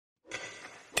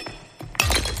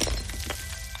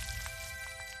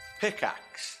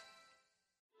Pickaxe.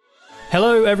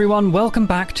 Hello everyone, welcome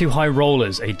back to High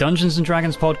Rollers, a Dungeons &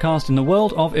 Dragons podcast in the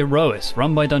world of Erois,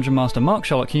 run by Dungeon Master Mark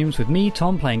Sherlock Humes, with me,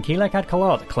 Tom, playing Keelek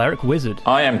Adkalar, the Cleric Wizard.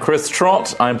 I am Chris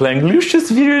Trott, I'm playing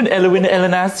Lucius Viren Elwin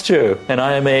Elenastro, and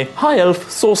I am a High Elf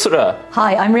Sorcerer.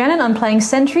 Hi, I'm Rhiannon, I'm playing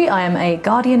Sentry, I am a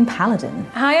Guardian Paladin.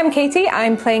 Hi, I'm Katie,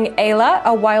 I'm playing Ayla,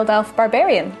 a Wild Elf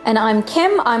Barbarian. And I'm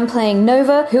Kim, I'm playing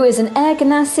Nova, who is an Air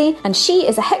Ganassi, and she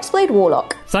is a Hexblade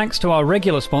Warlock. Thanks to our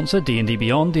regular sponsor, D&D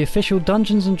Beyond, the official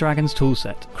Dungeons & Dragons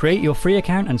toolset. Create your free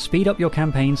account and speed up your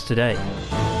campaigns today.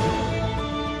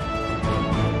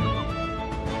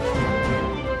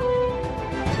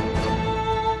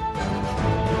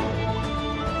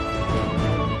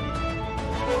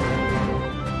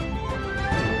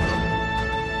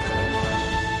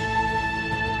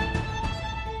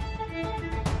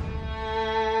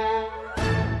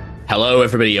 Hello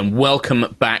everybody and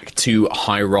welcome back to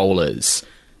High Rollers.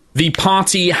 The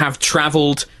party have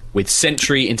travelled with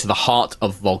Sentry into the heart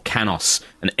of Volcanos,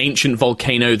 an ancient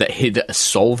volcano that hid a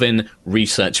Solvin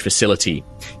research facility.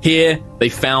 Here, they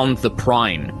found the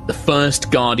Prime, the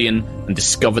first Guardian, and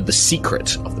discovered the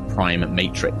secret of the Prime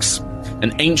Matrix,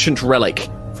 an ancient relic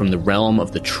from the realm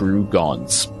of the true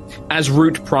gods. As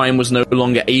Root Prime was no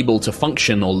longer able to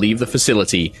function or leave the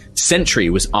facility, Sentry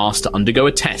was asked to undergo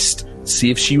a test to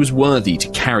see if she was worthy to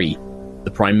carry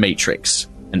the Prime Matrix,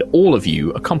 and all of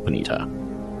you accompanied her.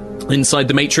 Inside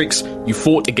the Matrix, you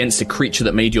fought against a creature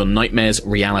that made your nightmares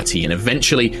reality, and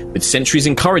eventually, with Sentry's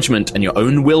encouragement and your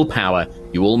own willpower,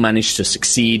 you all managed to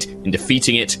succeed in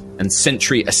defeating it, and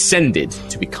Sentry ascended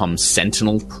to become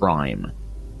Sentinel Prime.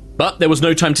 But there was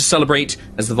no time to celebrate,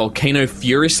 as the volcano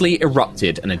furiously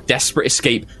erupted and a desperate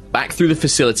escape back through the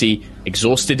facility,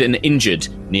 exhausted and injured,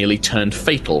 nearly turned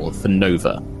fatal for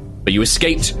Nova. But you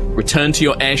escaped, returned to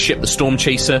your airship, the Storm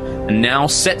Chaser, and now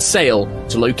set sail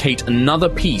to locate another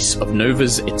piece of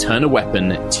Nova's eternal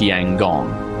weapon,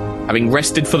 Tiangong. Having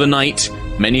rested for the night,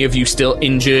 many of you still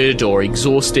injured or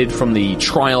exhausted from the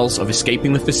trials of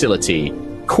escaping the facility,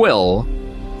 Quill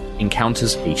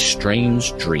encounters a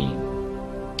strange dream.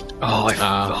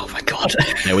 Oh my god.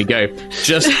 There we go.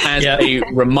 Just as a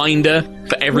reminder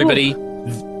for everybody,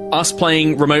 us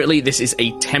playing remotely, this is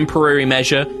a temporary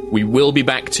measure. We will be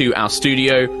back to our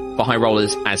studio for High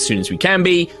Rollers as soon as we can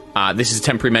be. This is a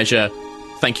temporary measure.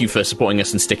 Thank you for supporting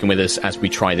us and sticking with us as we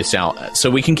try this out,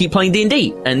 so we can keep playing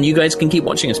D&D, and you guys can keep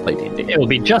watching us play D&D. It will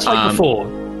be just like before.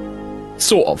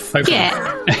 Sort of. Hopefully.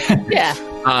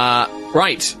 Yeah.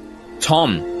 Right.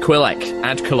 Tom, Quillek,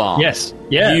 Adkalar. Yes.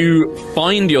 Yeah. You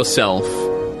find yourself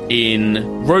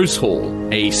in Rose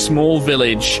Hall, a small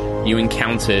village you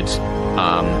encountered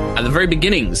at the very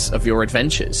beginnings of your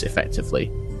adventures,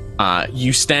 effectively.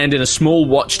 You stand in a small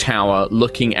watchtower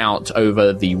looking out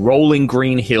over the rolling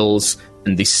green hills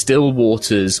and the still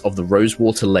waters of the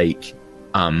Rosewater Lake,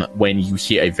 when you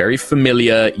hear a very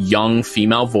familiar young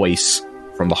female voice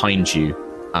from behind you.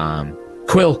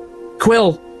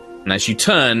 Quill! And as you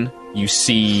turn, you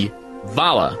see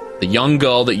Vala, the young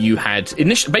girl that you had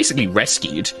initially basically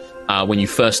rescued when you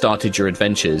first started your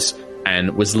adventures,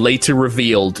 and was later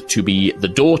revealed to be the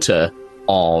daughter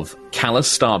of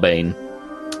Callus Starbane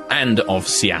and of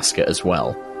Siaska as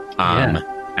well.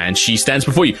 And she stands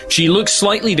before you. She looks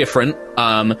slightly different.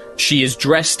 She is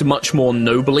dressed much more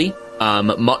nobly,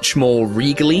 much more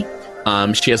regally.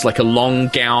 She has like a long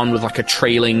gown with like a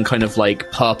trailing kind of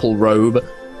like purple robe.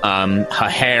 Her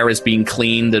hair has been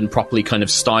cleaned and properly kind of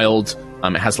styled.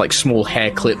 It has like small hair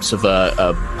clips of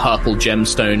a purple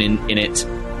gemstone in it.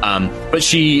 But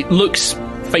she looks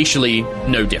facially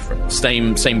no different.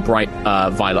 Same bright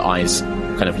violet eyes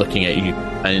kind of looking at you.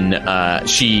 And as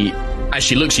she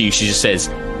looks at you, she just says,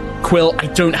 Quill, I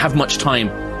don't have much time.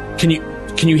 Can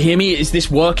you hear me? Is this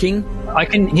working? I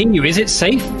can hear you. Is it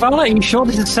safe, Vala? Are you sure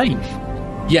this is safe?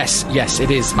 Yes,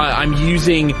 it is. I'm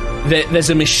using...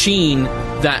 There's a machine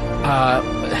that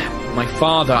my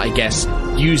father, I guess,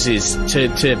 uses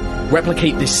to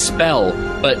replicate this spell,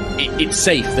 but it's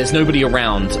safe. There's nobody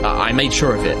around. I made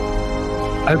sure of it.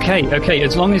 Okay.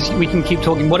 As long as we can keep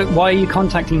talking. Why are you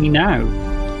contacting me now?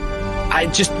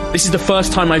 This is the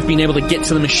first time I've been able to get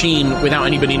to the machine without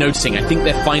anybody noticing. I think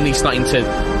they're finally starting to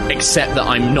accept that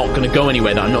I'm not going to go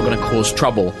anywhere, that I'm not going to cause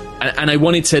trouble. And I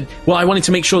wanted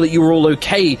to make sure that you were all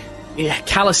okay. Yeah,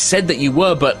 Callus said that you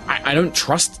were, but I don't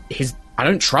trust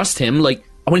him. Like,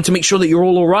 I wanted to make sure that you're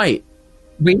all right.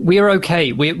 We're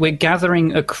okay. We're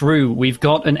gathering a crew. We've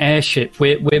got an airship.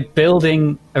 We're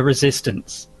building a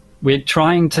resistance. We're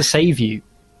trying to save you.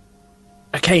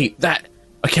 Okay,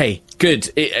 good.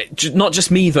 Not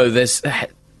just me though.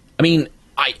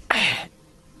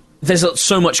 there's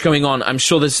so much going on. I'm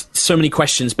sure there's so many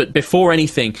questions, but before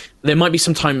anything, there might be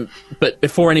some time, but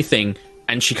before anything,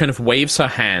 and she kind of waves her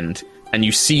hand, and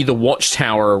you see the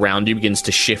watchtower around you begins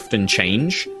to shift and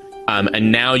change.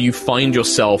 And now you find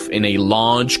yourself in a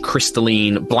large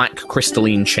black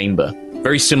crystalline chamber,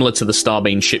 very similar to the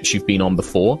Starbane ships you've been on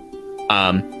before.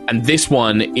 And this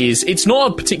one it's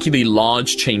not a particularly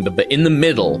large chamber, but in the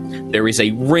middle, there is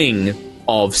a ring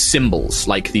of symbols,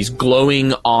 like these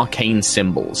glowing arcane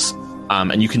symbols.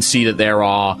 And you can see that there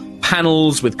are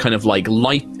panels with kind of like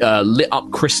lit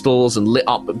up crystals and lit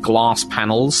up glass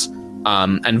panels.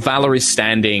 And Valor is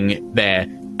standing there,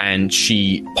 and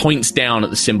she points down at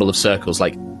the symbol of circles,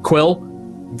 like, Quill,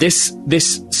 this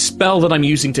spell that I'm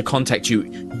using to contact you,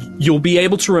 you'll be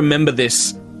able to remember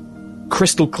this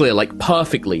crystal clear, like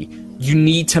perfectly. You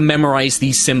need to memorize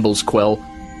these symbols, Quill.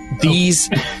 This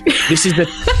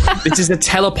is a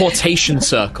teleportation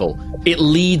circle. It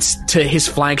leads to his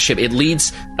flagship. It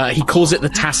leads. He calls it the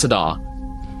Tassadar.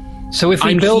 So if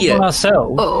we build one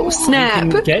ourselves, snap!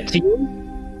 We can get to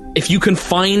you. If you can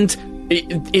find,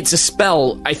 it's a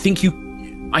spell. I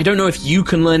don't know if you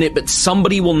can learn it, but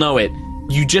somebody will know it.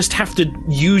 You just have to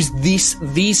use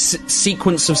these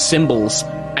sequence of symbols,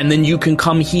 and then you can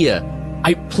come here.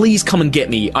 Please come and get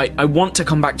me. I want to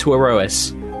come back to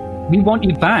Erois. We want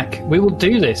you back. We will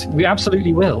do this. We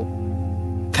absolutely will.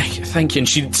 Thank you. And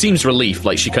she seems relieved.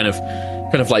 Like, she kind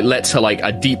of like lets her like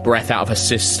a deep breath out of her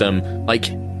system. Like,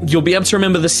 you'll be able to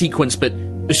remember the sequence, but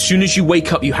as soon as you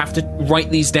wake up, you have to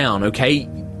write these down. Okay,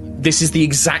 this is the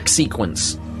exact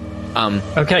sequence.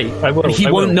 Okay, I will.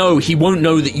 He won't know. He won't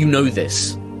know that you know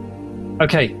this.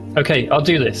 Okay, I'll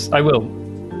do this. I will.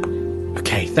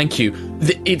 Okay, thank you.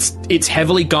 It's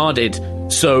heavily guarded,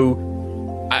 so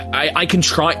I can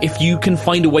try. If you can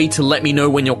find a way to let me know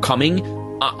when you're coming,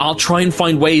 I'll try and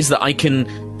find ways that I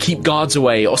can keep guards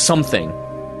away or something.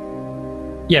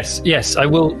 Yes, I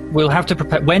will. We'll have to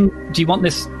prepare. When do you want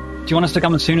this? Do you want us to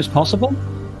come as soon as possible?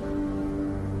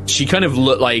 She kind of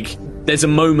looked like there's a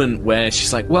moment where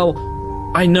she's like, well,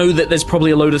 I know that there's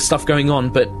probably a load of stuff going on,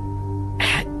 but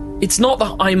it's not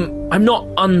that I'm not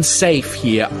unsafe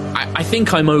here. I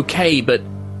think I'm okay, but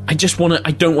I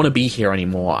don't want to be here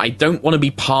anymore. I don't want to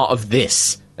be part of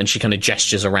this. And she kind of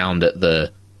gestures around at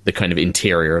the kind of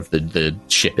interior of the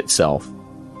ship itself.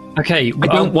 Okay, I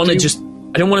don't want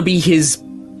to be his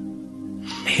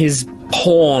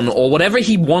pawn or whatever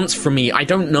he wants from me. I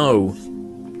don't know.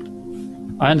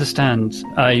 I understand.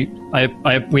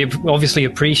 We obviously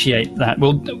appreciate that.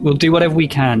 We'll do whatever we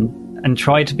can and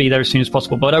try to be there as soon as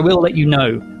possible. But I will let you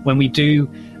know when we do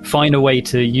find a way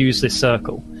to use this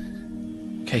circle.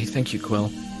 Okay, thank you,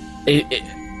 Quill.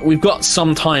 We've got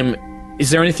some time.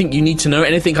 Is there anything you need to know?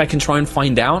 Anything I can try and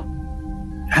find out?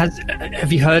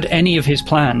 Have you heard any of his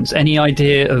plans? Any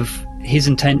idea of his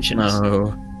intentions?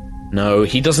 No,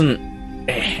 he doesn't.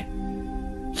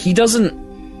 He doesn't.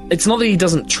 It's not that he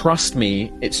doesn't trust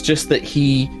me. It's just that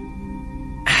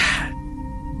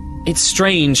it's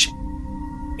strange.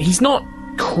 He's not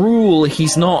cruel.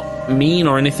 He's not mean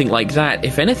or anything like that.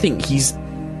 If anything, he's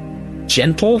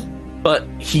gentle, but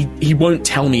he won't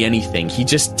tell me anything. He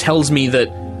just tells me that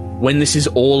when this is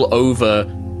all over,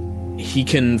 he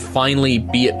can finally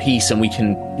be at peace, and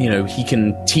he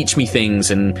can teach me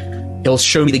things, and he'll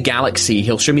show me the galaxy.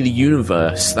 He'll show me the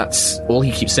universe. That's all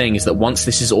he keeps saying, is that once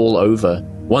this is all over,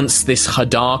 once this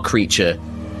Hadar creature,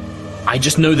 I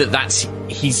just know that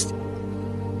he's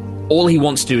all he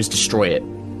wants to do is destroy it.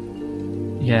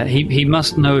 Yeah, he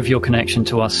must know of your connection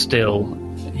to us still.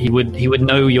 He would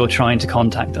know you're trying to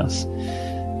contact us.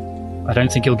 I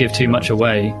don't think he'll give too much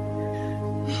away.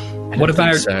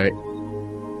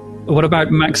 What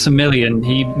about Maximilian?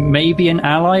 He may be an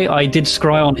ally. I did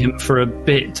scry on him for a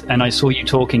bit, and I saw you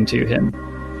talking to him.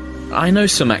 I know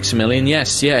Sir Maximilian,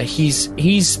 yes. Yeah, he's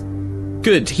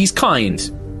good. He's kind.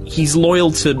 He's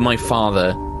loyal to my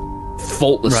father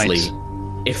faultlessly. Right.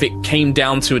 If it came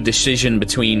down to a decision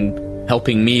between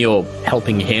helping me or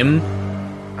helping him,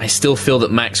 I still feel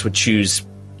that Max would choose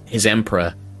his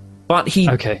Emperor. But he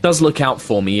does look out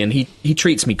for me, and he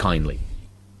treats me kindly.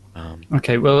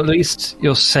 Okay, well, at least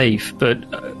you're safe, but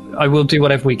I will do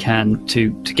whatever we can to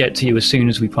get to you as soon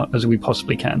as we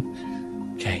possibly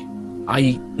can. Okay.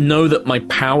 I know that my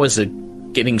powers are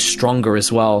getting stronger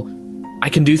as well. I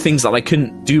can do things that I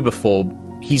couldn't do before.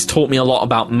 He's taught me a lot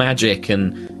about magic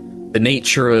and the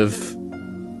nature of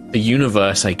the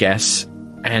universe, I guess.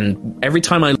 And every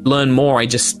time I learn more, I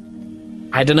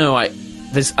don't know,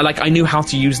 I knew how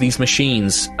to use these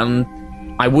machines, and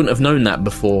I wouldn't have known that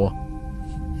before.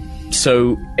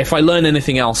 So if I learn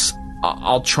anything else,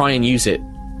 I'll try and use it.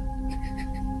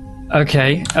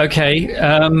 Okay.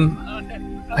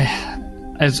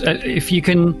 if you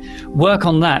can work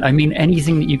on that, I mean,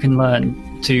 anything that you can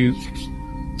learn to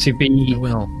be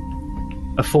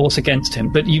a force against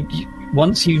him. But you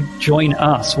once you join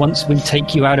us, once we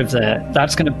take you out of there,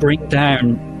 that's going to bring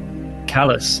down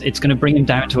Callus. It's going to bring him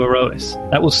down to Erois.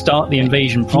 That will start the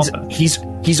invasion proper. He's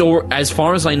as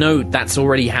far as I know, that's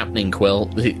already happening, Quill.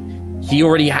 He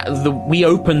already we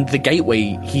opened the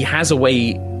gateway. He has a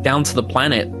way down to the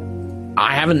planet.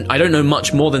 I don't know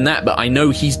much more than that, but I know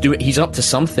he's up to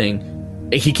something.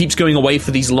 He keeps going away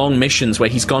for these long missions where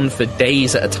he's gone for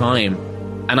days at a time,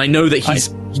 and I know that he's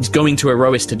going to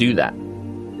Erois to do that.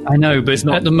 I know, but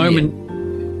at the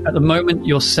moment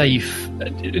you're safe.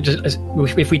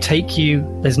 If we take you,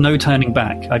 there's no turning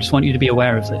back. I just want you to be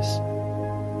aware of this.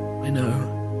 I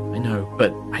know,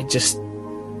 but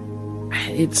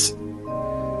it's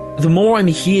the more I'm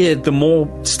here, the more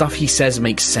stuff he says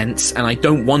makes sense, and I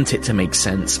don't want it to make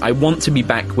sense. I want to be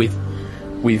back with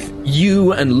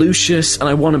you and Lucius, and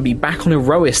I want to be back on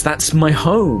Erois. That's my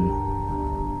home.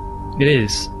 It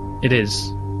is.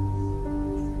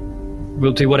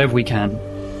 We'll do whatever we can,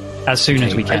 as soon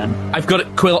as we can. I've got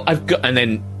it, Quill. And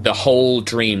then the whole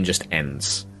dream just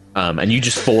ends, and you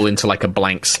just fall into like a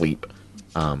blank sleep.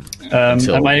 Am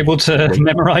I able to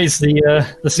memorize the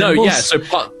symbols? No, yeah. So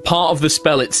part of the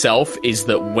spell itself is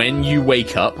that when you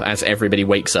wake up, as everybody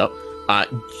wakes up,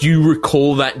 you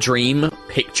recall that dream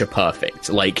picture perfect.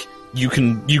 Like you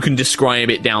can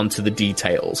describe it down to the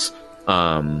details.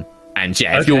 And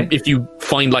yeah, if you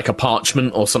find like a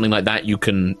parchment or something like that, you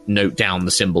can note down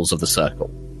the symbols of the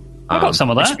circle. I got some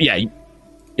of that.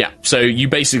 Yeah. So you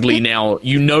basically now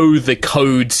you know the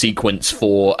code sequence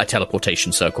for a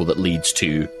teleportation circle that leads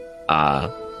to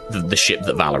the ship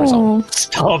that Valor is on.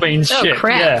 Starving ship.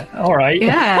 Crap. Yeah. All right.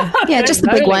 Yeah. Yeah, just the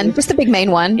big one. Just the big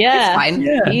main one. Yeah. It's fine.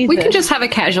 Yeah. We can just have a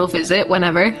casual visit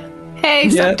whenever. Hey,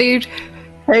 sup, dude?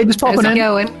 Hey, just popping How's it in.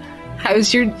 going?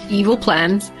 How's your evil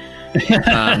plans?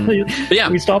 But yeah,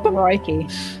 we stop him.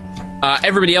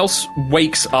 everybody else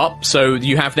wakes up, so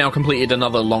you have now completed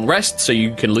another long rest, so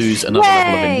you can lose another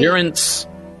level of endurance.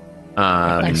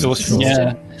 Exhaustion.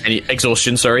 Yeah.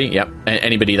 Exhaustion, sorry. Yep.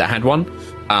 Anybody that had one.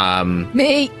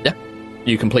 Me. Yeah.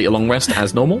 You complete a long rest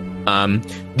as normal.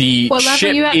 The What level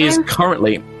ship are you at is now?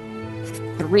 currently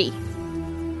 3.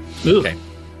 okay.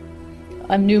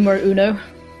 I'm numero uno.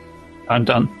 I'm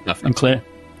done. Perfect. I'm clear.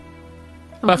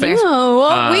 Perfect. Oh,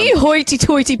 aren't we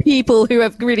hoity-toity people who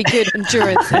have really good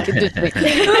endurance and conditioning?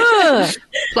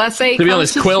 Plus 8 To be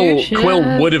honest, Quill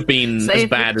Constitution. would have been Save as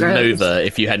bad the as drugs. Nova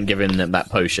if you hadn't given them that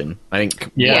potion. I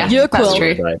think. Yeah. You're that's Quill.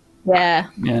 true. Yeah.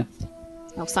 Yeah.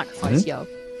 I'll sacrifice yo.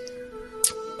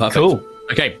 Perfect. Cool.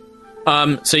 Okay.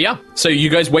 So you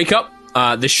guys wake up.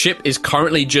 The ship is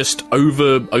currently just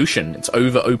over ocean. It's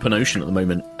over open ocean at the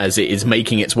moment, as it is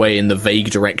making its way in the vague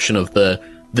direction of the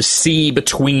sea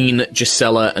between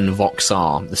Gisela and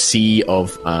Voxar. The Sea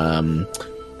of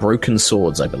Broken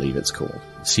Swords, I believe it's called.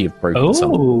 Sea of Broken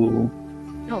Swords. Oh.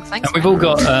 Oh, thanks. And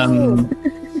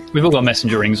we've all got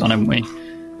messenger rings on, haven't we?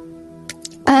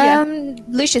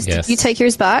 Lucius, Yes. did you take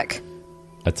yours back?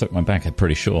 I took mine back, I'm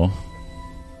pretty sure.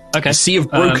 Okay. The Sea of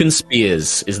Broken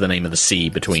Spears is the name of the sea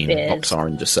between Spears. Voxar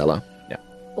and Gisela. Yeah.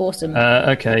 Awesome.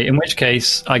 Okay. In which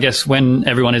case, I guess when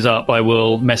everyone is up, I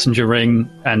will messenger ring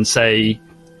and say,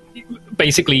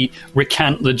 basically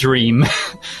recant the dream.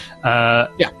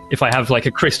 If I have like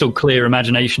a crystal clear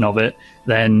imagination of it,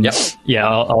 then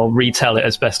I'll retell it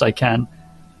as best I can.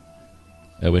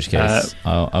 In which case,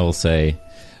 I will say,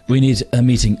 we need a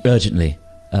meeting urgently.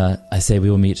 I say we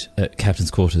will meet at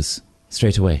Captain's quarters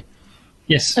straight away.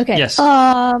 Yes. Okay. Yes.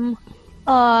 I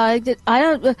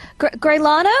don't...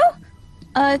 Graylano?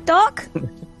 Doc?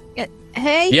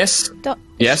 Hey? Yes. Doc?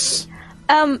 Yes.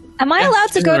 Am I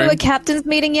allowed to in go the to room. a captain's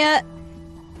meeting yet?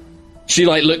 She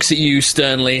looks at you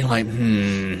sternly, like,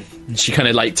 And she kind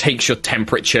of takes your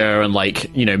temperature and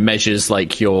measures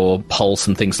your pulse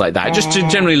and things like that. Just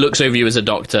generally looks over you as a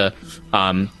doctor.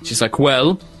 She's like,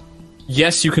 well,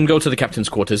 yes, you can go to the captain's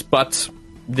quarters, but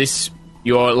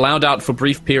you're allowed out for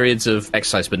brief periods of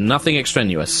exercise, but nothing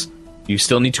extraneous. You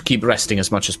still need to keep resting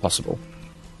as much as possible.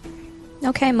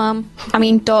 Okay, Mum. I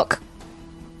mean, Doc.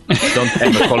 Don't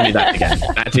ever call me that again.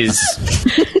 That is...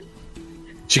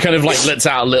 She kind of lets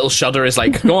out a little shudder, is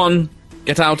like, go on,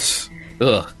 get out.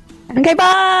 Ugh. Okay,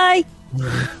 bye!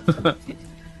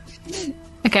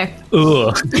 Okay.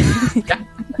 Ugh.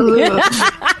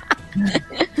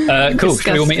 Cool.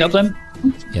 Should we all meet up then?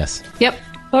 Yes. Yep.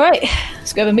 All right,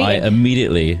 let's go have a I meeting.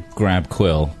 immediately grab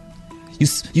Quill. You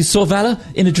saw Valor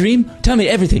in a dream? Tell me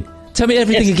everything. Tell me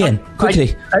everything Yes, again,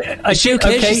 quickly. I Is she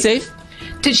okay? okay. Is she safe?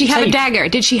 Did she have a safe. dagger?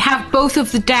 Did she have both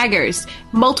of the daggers?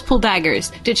 Multiple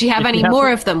daggers? Did she have any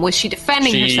more of them? Was she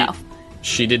defending herself?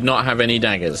 She did not have any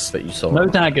daggers that you saw. No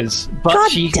daggers, but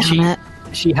God she damn it.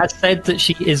 she has said that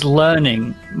she is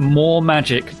learning more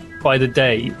magic by the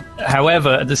day. However,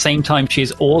 at the same time, she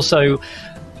is also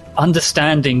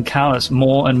understanding Callus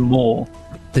more and more.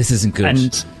 This isn't good.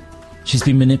 And she's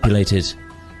been manipulated.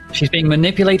 She's being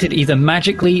manipulated either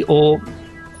magically or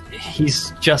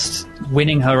he's just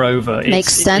winning her over.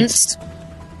 Makes sense.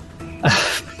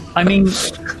 I mean,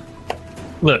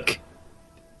 look,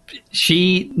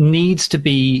 she needs to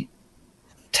be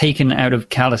taken out of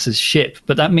Callus's ship,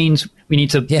 but that means we need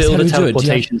to Yes, how build do a we do it?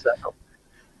 teleportation circle.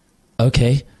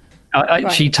 Okay.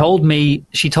 Right. She told me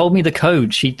the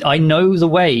code. I know the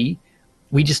way.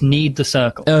 We just need the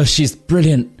circle. Oh, she's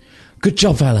brilliant. Good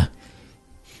job, Vala.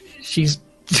 She's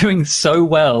doing so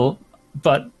well,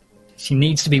 but she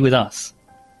needs to be with us.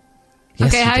 Yes,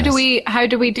 Okay, she how does.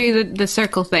 do we do the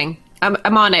circle thing? I'm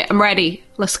on it. I'm ready.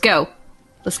 Let's go.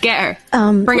 Let's get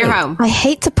her. Bring her home. I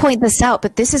hate to point this out,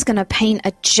 but this is going to paint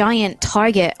a giant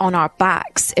target on our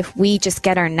backs if we just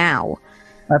get her now.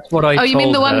 That's what I Oh, you mean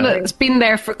the told one her. that's been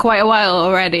there for quite a while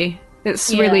already?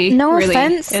 It's really No really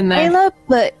offense, in there. Ayla,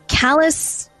 but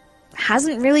Callus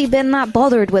hasn't really been that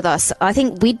bothered with us. I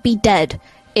think we'd be dead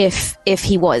if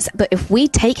he was. But if we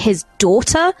take his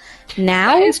daughter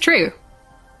now, That is true.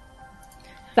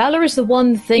 Valor is the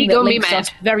one thing Ego that me links mad. us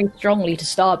very strongly to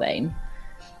Starbane.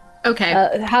 Okay.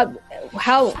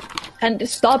 How, and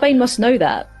Starbane must know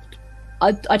that.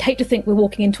 I'd hate to think we're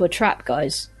walking into a trap,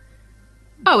 guys.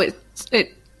 Oh, it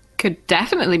could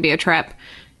definitely be a trap.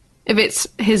 If it's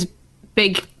his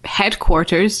big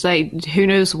headquarters, like, who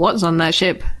knows what's on that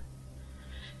ship?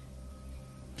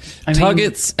 I mean,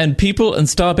 Targets and people and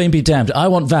Starbane be damned. I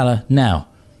want Vala now.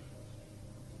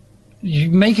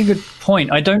 you make a good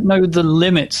point. I don't know the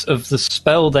limits of the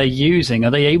spell they're using.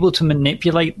 Are they able to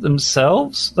manipulate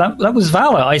themselves? That was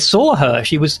Vala. I saw her.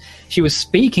 She was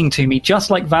speaking to me just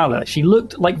like Vala. She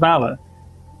looked like Vala.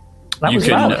 That You was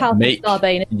can Vala. make.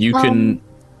 Starbane. You can.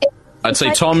 I'd say,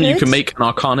 I Tom, you could- can make an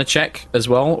Arcana check as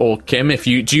well, or Kim, if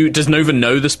you do. Does Nova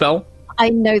know the spell? I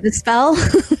know the spell.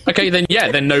 Okay, then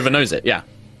Nova knows it. Yeah.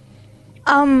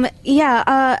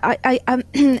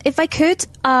 If I could,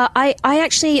 I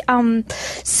actually,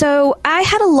 so I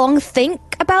had a long think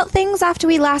about things after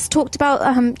we last talked about,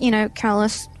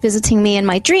 Callus visiting me in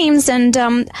my dreams, and,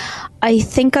 I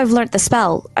think I've learnt the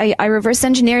spell. I reverse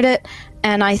engineered it,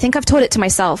 and I think I've taught it to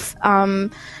myself.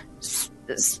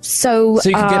 So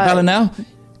you can get Vala now?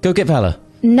 Go get Vala.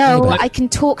 No, Bring her back. I can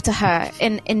talk to her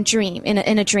in a dream.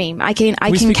 I can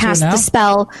we speak to her cast now? the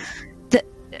spell.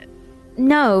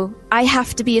 No, I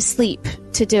have to be asleep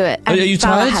to do it. And Are you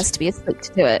Vala tired? has to be asleep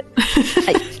to do it.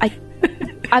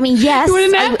 I mean, yes, You want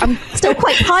a nap? I'm still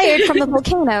quite tired from the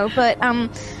volcano, but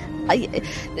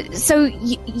so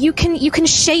you can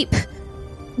shape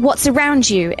what's around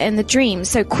you in the dream.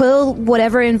 So Quill,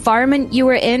 whatever environment you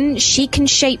were in, she can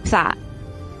shape that.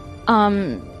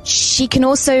 She can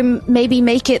also maybe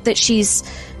make it that she's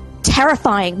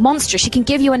terrifying, monstrous. She can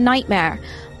give you a nightmare.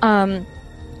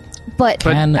 But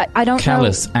Can I don't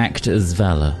Callus know. act as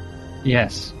Vala?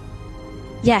 Yes.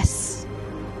 Yes,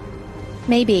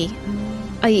 maybe.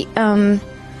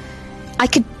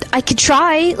 I could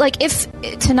try. Like, if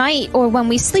tonight or when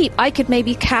we sleep, I could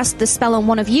maybe cast the spell on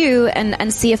one of you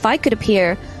and see if I could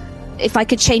appear, if I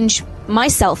could change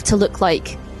myself to look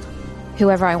like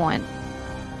whoever I want.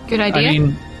 Good idea. I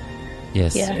mean,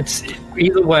 Yes. Yeah. it's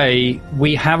either way.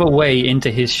 We have a way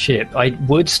into his ship.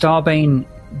 Would Starbane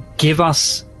give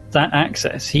us that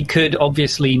access? He could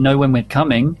obviously know when we're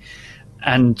coming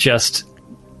and just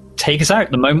take us out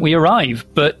the moment we arrive.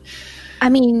 But I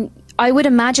mean, I would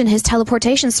imagine his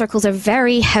teleportation circles are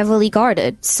very heavily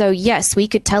guarded. So yes, we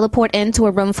could teleport into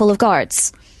a room full of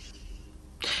guards.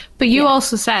 But you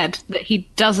also said that he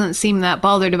doesn't seem that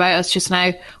bothered about us just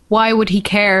now. Why would he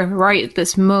care right at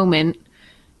this moment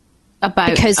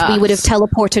about Because we us? would have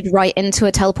teleported right into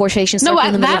a teleportation circle No,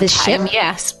 in the at middle of that his time, ship.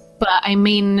 yes. But I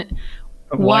mean,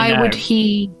 But why why would now?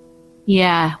 he...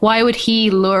 Yeah, why would he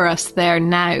lure us there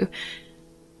now?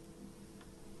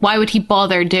 Why would he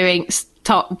bother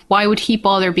why would he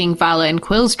bother being Vala in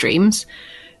Quill's dreams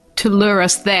to lure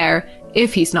us there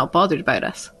if he's not bothered about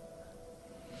us?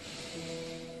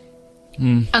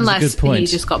 Unless good point. he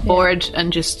just got bored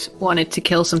and just wanted to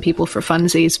kill some people for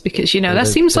funsies, because, that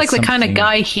there's- seems like there's the kind of something-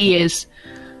 guy he is.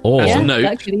 Or As a Yeah, note,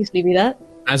 that could easily be that.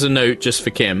 as a note, just for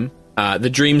Kim, the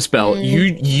dream spell,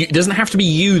 you it doesn't have to be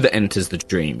you that enters the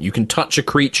dream. You can touch a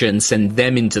creature and send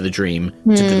them into the dream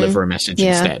to deliver a message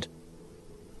Yeah. instead.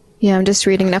 Yeah, I'm just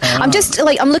reading now. I'm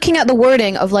looking at the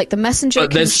wording of like the messenger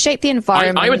can shape the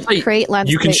environment, I would say create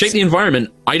landscapes. You can shape the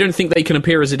environment. I don't think they can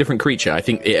appear as a different creature. I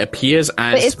think it appears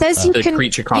as but it says you can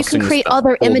create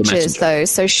other images though.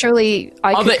 So surely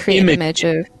I could create an image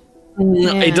of.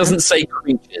 No, it doesn't say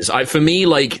creatures. For me,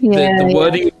 like the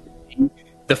wording,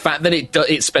 the fact that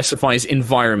it specifies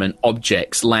environment,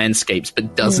 objects, landscapes,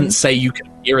 but doesn't say you can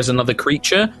appear as another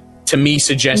creature, to me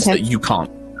suggests that you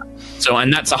can't. So,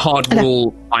 and that's a hard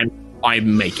rule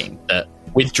I'm making, that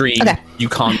with Dream, you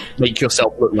can't make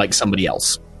yourself look like somebody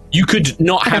else. You could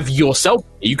not have yourself,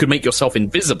 you could make yourself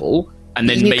invisible and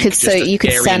then make a scary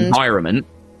environment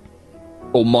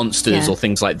or monsters or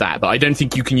things like that. But I don't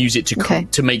think you can use it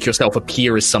to make yourself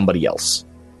appear as somebody else.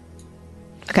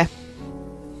 Okay.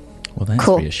 Well, that's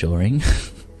reassuring.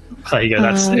 There you go,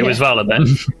 it was valid then.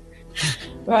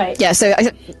 Right. Yeah, so,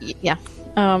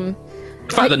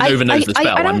 the fact that Nova knows the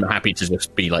spell, I'm happy to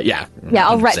just be like, Yeah,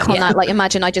 I'll retcon that. Like,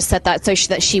 imagine I just said that so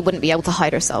that she wouldn't be able to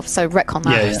hide herself. So retcon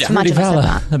that. Yeah. Imagine I said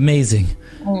that. Amazing.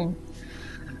 Dream.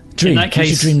 In that case,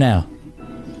 you should dream now.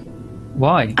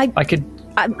 Why? I could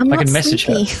message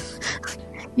her.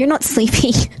 You're not sleepy.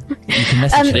 You can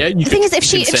message her. The thing is,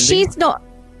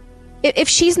 if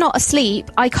she's not asleep,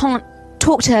 I can't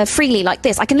talk to her freely like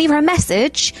this. I can leave her a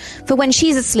message for when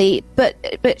she's asleep, but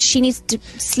she needs to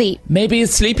sleep. Maybe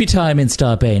it's sleepy time in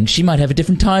Starbane. She might have a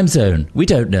different time zone. We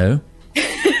don't know.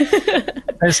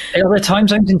 Are there time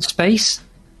zones in space?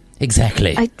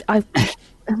 Exactly. Well,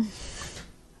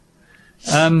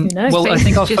 I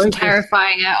think I'll just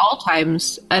terrifying at all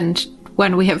times, and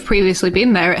when we have previously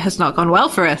been there, it has not gone well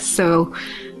for us. So,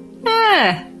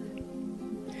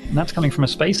 And that's coming from a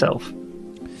space elf.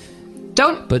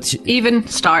 Don't even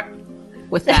start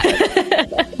with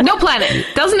that. No planet.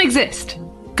 Doesn't exist.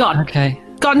 Gone. Okay.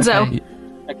 Gonzo.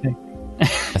 Okay.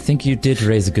 I think you did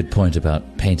raise a good point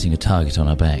about painting a target on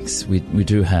our backs. We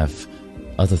do have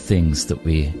other things that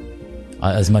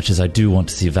as much as I do want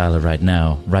to see Vala right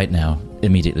now,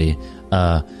 immediately,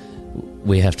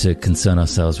 we have to concern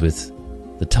ourselves with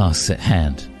the tasks at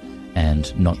hand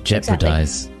and not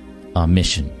jeopardize our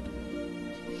mission.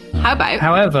 How about...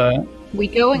 However... We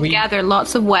go and gather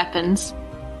lots of weapons,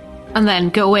 and then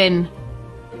go in,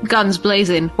 guns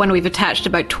blazing, when we've attached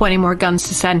about 20 more guns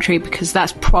to Sentry, because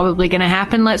that's probably going to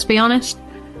happen, let's be honest.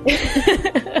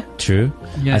 True.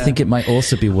 Yeah. I think it might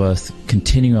also be worth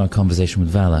continuing our conversation with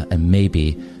Vala and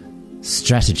maybe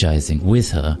strategizing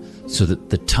with her so that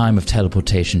the time of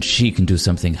teleportation, she can do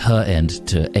something her end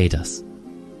to aid us.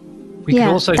 We could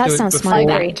also do it before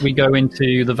we go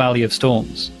into the Valley of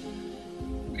Storms.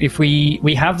 If we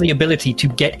have the ability to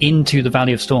get into the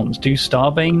Valley of Storms, does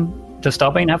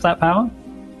Starbane have that power?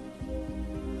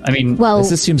 I mean, let's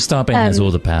assume Starbane has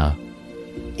all the power.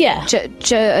 Yeah.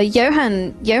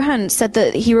 Johan said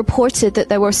that he reported that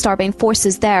there were Starbane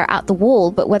forces there at the wall,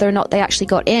 but whether or not they actually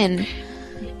got in,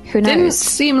 who knows? Didn't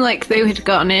seem like they had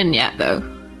gotten in yet, though.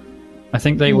 I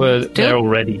think they were there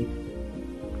already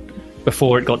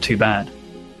before it got too bad.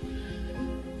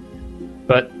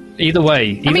 But either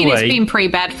way, it's been pretty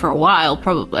bad for a while,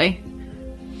 probably.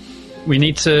 We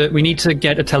need to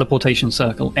get a teleportation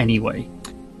circle anyway.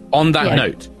 On that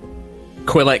note,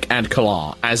 Quilek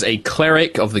Adkalar, as a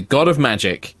cleric of the God of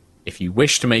Magic, if you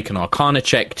wish to make an Arcana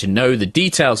check to know the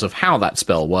details of how that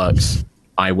spell works,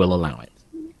 I will allow it.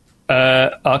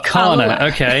 Arcana,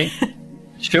 okay.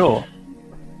 Sure.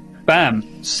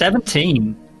 Bam.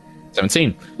 17.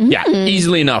 17. Yeah,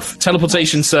 easily enough.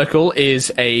 Teleportation Circle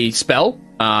is a spell.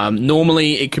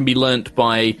 Normally, it can be learnt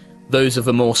by those of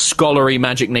a more scholarly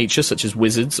magic nature, such as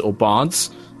wizards or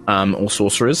bards or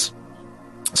sorcerers.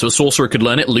 So a sorcerer could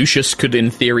learn it. Lucius could, in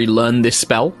theory, learn this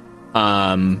spell.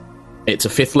 It's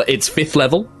fifth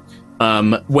level.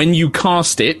 When you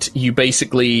cast it, you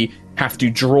basically have to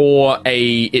draw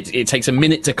it takes a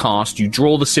minute to cast. You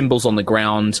draw the symbols on the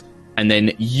ground, and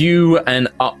then you and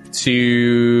up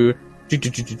to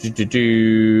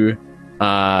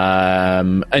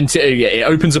until it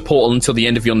opens a portal until the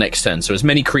end of your next turn. So as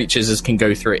many creatures as can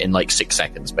go through it in like 6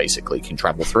 seconds, basically, can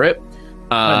travel through it.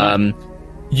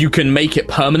 You can make it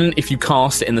permanent if you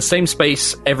cast it in the same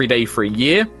space every day for a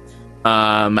year.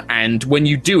 And when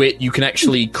you do it, you can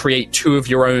actually create 2 of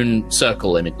your own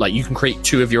circle image. Like, you can create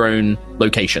 2 of your own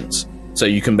locations. So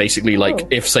you can basically, like,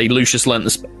 if, say, Lucius learnt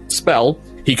the spell,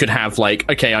 he could have, like,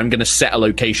 okay, I'm going to set a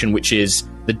location which is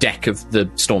the deck of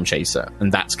the Storm Chaser,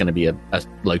 and that's going to be a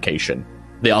location.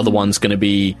 The other one's going to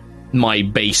be my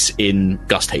base in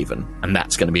Gusthaven, and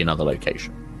that's going to be another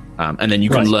location. And then you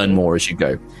can learn more as you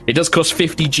go. It does cost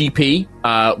 50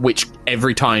 GP, which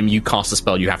every time you cast a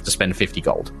spell, you have to spend 50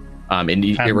 gold.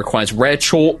 It requires rare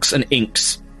chalks and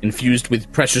inks infused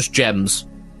with precious gems.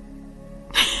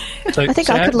 So, I think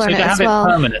I could learn to it have as well.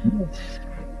 Permanent,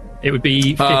 it would be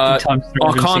 50 times 365.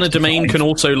 Arcana Domain can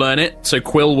also learn it, so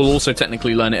Quill will also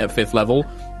technically learn it at 5th level.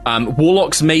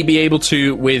 Warlocks may be able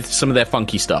to with some of their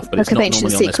funky stuff, but Book it's of not Ancient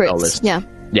normally on their spell Secrets. list. Yeah.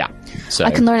 Yeah. So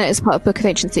I can learn it as part of Book of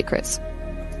Ancient Secrets.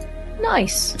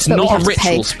 Nice. it's but we not have a to pay.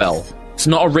 ritual spell. It's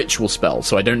not a ritual spell,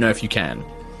 so I don't know if you can.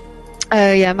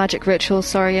 Oh, yeah, magic ritual.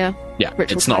 Sorry, yeah. Yeah,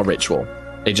 Ritual it's not a spell. ritual.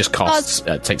 It just costs,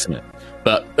 takes a minute.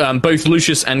 But both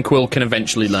Lucius and Quill can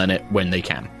eventually learn it when they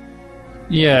can.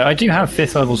 Yeah, I do have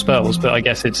 5th level spells, but I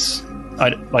guess it's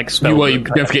like spell.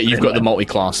 Don't forget you've got the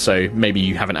multi-class, so maybe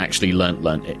you haven't actually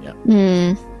learnt it yet.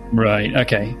 Right.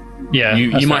 Okay. Yeah.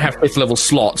 You might have 5th level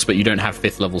slots, but you don't have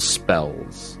 5th level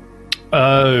spells.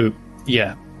 Oh,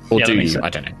 yeah. Or Yeah, do that makes you? sense. I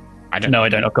don't know. No, I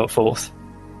don't. I've got 4th,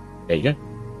 There you go.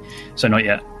 so not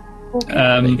yet.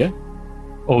 There you go.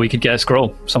 Or we could get a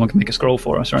scroll. Someone can make a scroll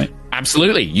for us, right?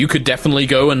 Absolutely. You could definitely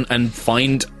go and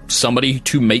find somebody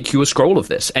to make you a scroll of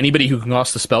this. Anybody who can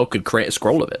cast the spell could create a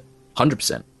scroll of it.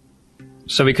 100%.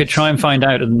 So we could try and find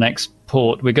out at the next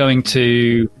port. We're going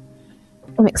to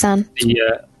Imixan.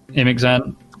 the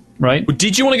Imixan, right? Well,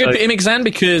 did you want to go to Imixan?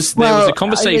 Because there was a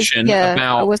conversation I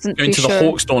about wasn't going too to the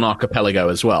sure. Hawkstorn archipelago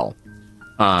as well.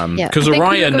 Yeah. Because I think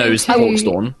Araya we were going knows to-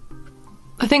 Hawkstorn.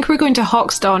 I think we're going to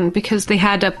Hawkstorn because they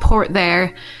had a port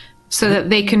there so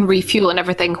that they can refuel and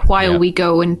everything while Yeah. we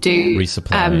go and do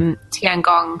Resupply.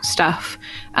 Tiangong stuff.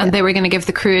 And they were going to give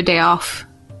the crew a day off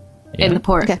in the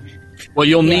port. Okay. Well,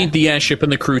 you'll need the airship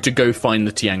and the crew to go find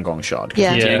the Tiangong Shard. 'Cause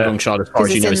Yeah. the Yeah. Tiangong Shard, as far as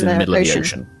 'Cause you know, it's is in the in the middle of the ocean.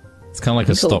 ocean. It's kind of like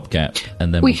a stopgap,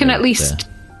 and then We we'll can go at least, there.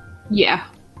 yeah.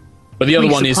 But the other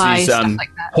one is Resupply, stuff like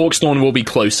that. Hawkstorn will be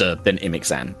closer than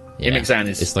Imixan. Yeah. Imixan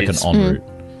is It's like is- an en route.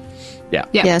 Yeah.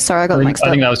 Yeah. Yeah, sorry, I got I mixed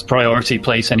think up. that was priority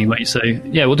place anyway. So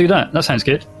yeah, we'll do that. That sounds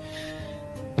good.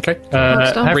 Okay.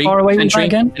 Hawkstorn. How Ree, far away was that Sentry,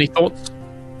 again? Any thoughts?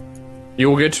 You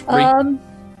all good? Ree?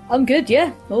 I'm good,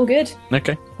 yeah. All good.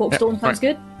 Okay. Hawkstorn sounds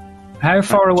good. How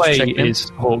far Just away checking.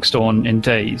 is Hawkstorn in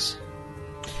days?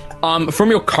 From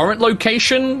your current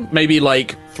location, maybe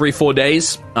like 3-4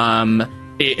 days.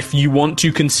 If you want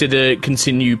to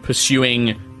continue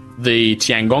pursuing the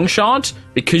Tiangong Shard,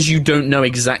 because you don't know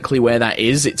exactly where that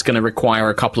is, it's going to require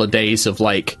a couple of days of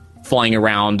like flying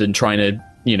around and trying to,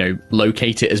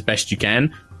 locate it as best you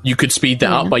can. You could speed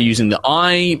that up by using the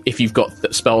eye. If you've got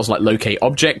spells like Locate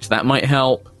Object, that might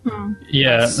help.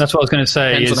 Yeah, that's what I was going to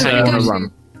say. Depends Is, on how you want to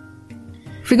run.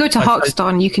 If we go to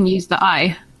Hawkstorn, you can use the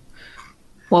eye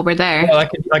while we're there. well,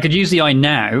 I could use the eye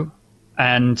now,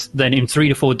 and then in 3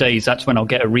 to 4 days, that's when I'll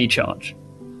get a recharge.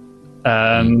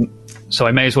 So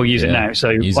I may as well use it Yeah, now. So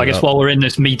use I it guess up. while we're in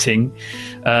this meeting,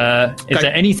 is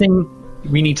there anything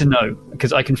we need to know?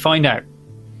 Because I can find out.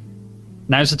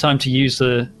 Now's the time to use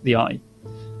the eye.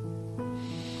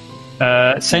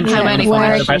 Sentry, How I many wanna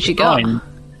find out questions about you the got?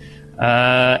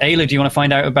 line. Ayla, do you want to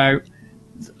find out about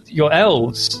your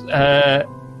elves?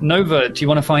 Nova, do you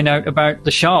want to find out about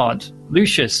the shard?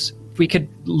 Lucius, if we could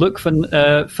look for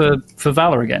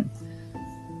Valor again.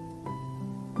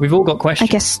 We've all got I questions.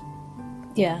 guess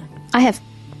Yeah. I have,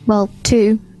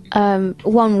 two.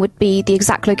 One would be the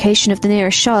exact location of the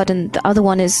nearest shard, and the other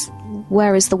one is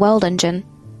where is the world engine?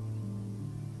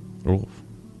 Oh,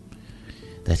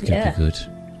 that could Yeah. be good.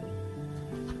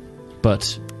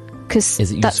 But Because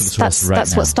Is it useful that's to us right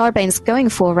that's what Starbane's going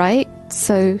for, right?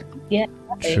 So Yeah.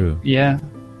 true. Yeah.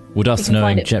 Would us can knowing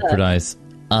find it jeopardize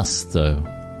us, though?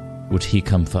 Would he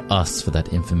come for us for that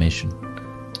information?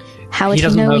 how would He he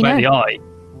doesn't know know we about know? the eye.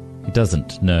 He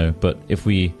doesn't know, but if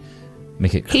we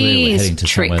make it clear we're He's heading to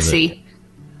somewhere that... tricksy.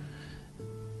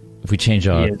 If we change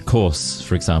our He is. course,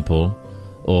 for example,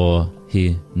 or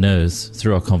he knows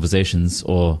through our conversations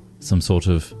or some sort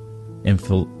of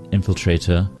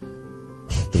infiltrator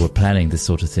that we're planning this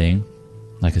sort of thing,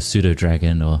 like a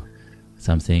pseudo-dragon or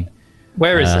something.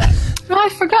 Where is it? Oh, I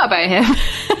forgot about him.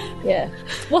 Yeah.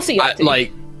 What's he up to?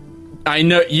 I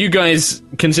know you guys,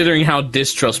 considering how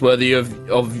distrustworthy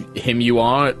of him you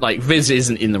are, like Viz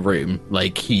isn't in the room.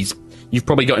 Like you've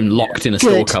probably got him locked in a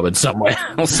store cupboard somewhere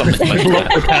or something like Lock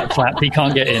that. the cat flap. He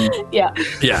can't get in. Yeah.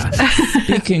 Yeah.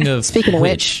 Speaking of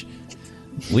which,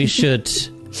 we should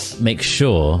make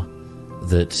sure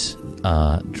that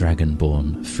our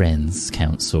Dragonborn Friends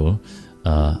Council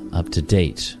are up to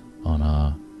date on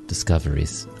our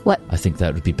discoveries. What? I think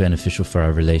that would be beneficial for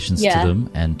our relations Yeah. to them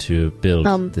and to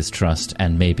build this trust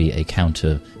and maybe a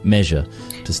countermeasure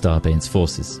to Starbane's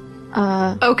forces.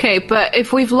 Okay, but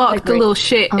if we've locked the agree. little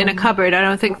shit in a cupboard, I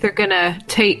don't think they're gonna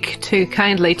take too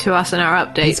kindly to us and our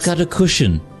updates. He's got a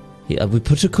cushion. We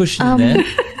put a cushion in there.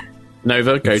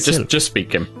 Nova, go. It's silly. Just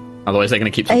speak him. Otherwise, they're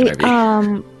going to keep talking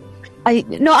over you.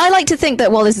 I like to think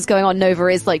that while this is going on, Nova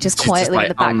is like just quietly in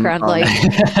the background,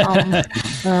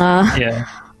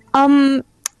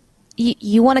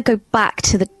 you want to go back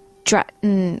to the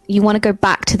Dragonborn,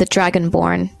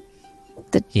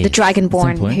 the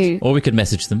Dragonborn who, or we could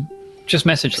message them. Just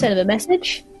message them. Send them a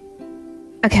message.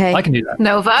 Okay, I can do that.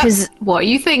 Nova, what are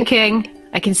you thinking?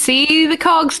 I can see the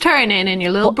cogs turning in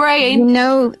your little brain. You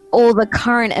know all the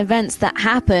current events that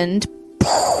happened.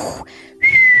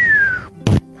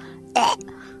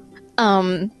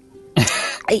 I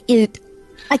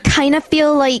kind of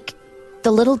feel like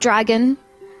the little dragon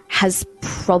has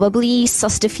probably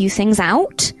sussed a few things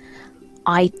out.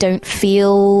 I don't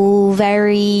feel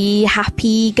very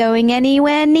happy going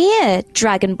anywhere near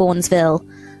Dragonbornsville.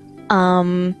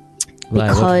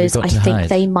 Because I think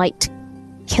they might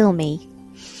kill me.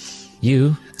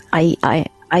 You? Because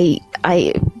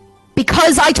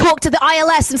I talked to the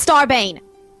ILS and Starbane.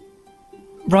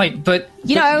 Right, but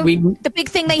the big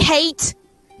thing they hate.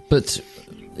 But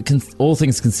all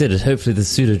things considered, hopefully the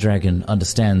pseudo dragon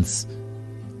understands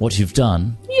what you've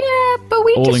done. Yeah, but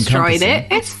we destroyed it.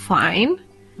 It's fine.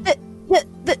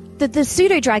 The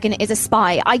pseudo dragon is a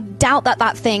spy. I doubt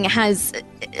that thing has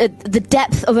the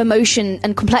depth of emotion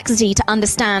and complexity to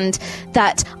understand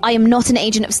that I am not an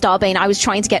agent of Starbane. I was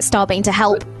trying to get Starbane to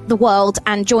help the world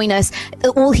and join us.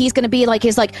 All he's going to be like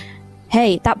is like,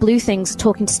 hey, that blue thing's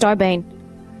talking to Starbane.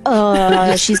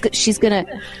 She's gonna be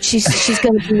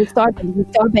with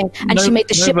Starbane, and she made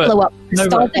the ship blow up. The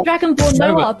Dragonborn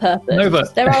know our purpose.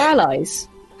 They're our allies.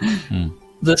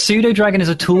 The pseudo dragon is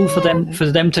a tool for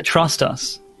them to trust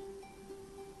us.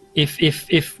 If we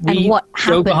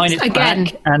go behind its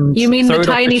back and you mean throw the it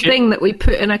off tiny ship, thing that we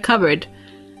put in a cupboard?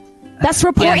 That's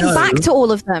reporting back to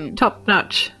all of them. Top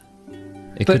notch.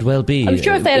 It could well be. I'm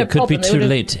sure if they had it could be they too would've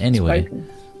late anyway. spoken.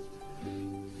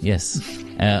 Yes.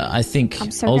 I think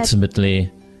so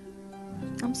ultimately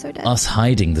I'm so dead. us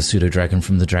hiding the pseudo dragon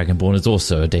from the Dragonborn is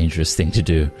also a dangerous thing to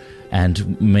do,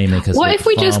 and may make us. What look if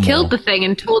we far just killed more- the thing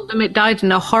and told them it died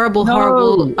in a horrible,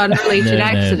 unrelated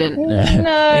accident?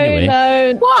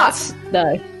 Anyway. What?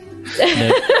 No.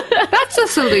 That's a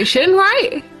solution,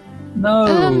 right?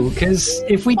 No, because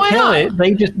if we kill it,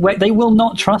 they will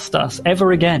not trust us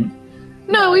ever again.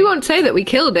 No, we won't say that we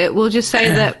killed it. We'll just say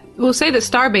that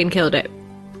Starbane killed it.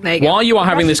 There you go. While you are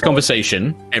having this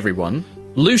conversation, everyone,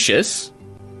 Lucius,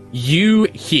 you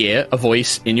hear a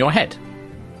voice in your head.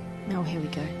 Oh, here we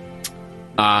go.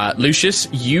 Lucius,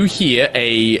 you hear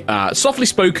a softly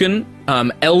spoken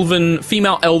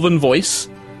female elven voice.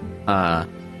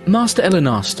 Master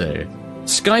Elenasto,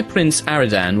 Sky Prince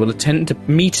Aradan will attend a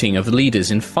meeting of the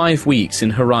leaders in 5 weeks in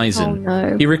Horizon. Oh,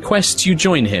 no. He requests you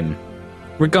join him.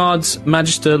 Regards,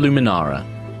 Magister Luminara.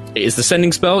 It is the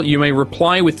sending spell. You may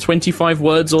reply with 25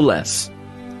 words or less.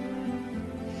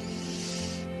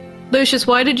 Lucius,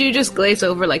 why did you just glaze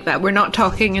over like that? We're not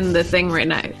talking in the thing right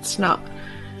now. It's not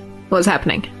what's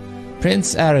happening.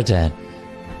 Prince Aradan,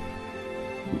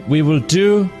 we will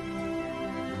do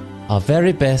our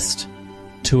very best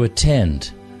to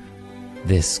attend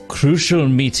this crucial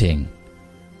meeting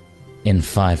in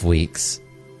 5 weeks.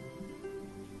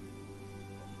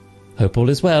 Hope all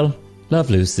is well. Love,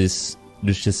 Lucius.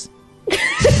 22.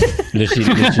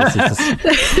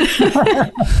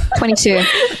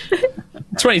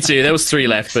 22. There was 3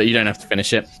 left, but you don't have to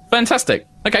finish it. Fantastic.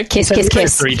 Okay. Kiss, kiss,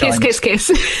 kiss. 3 Kiss, times. kiss,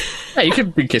 kiss. Hey, you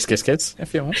could be kiss, kiss, kids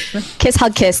if you want. Yeah. Kiss,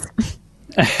 hug, kiss.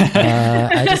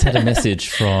 I just had a message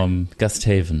from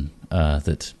Gusthaven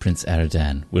that Prince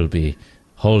Aradan will be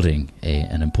holding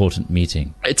an important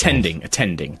meeting. Attending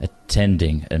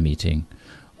a meeting.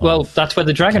 Well, that's where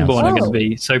the Dragonborn are going to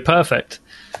be, so perfect.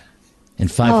 In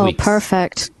 5 weeks. Oh,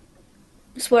 perfect.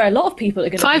 It's where a lot of people are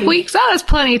going to 5 weeks? Oh, that's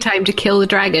plenty of time to kill the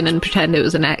dragon and pretend it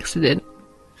was an accident.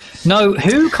 No,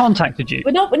 who contacted you?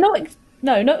 We're not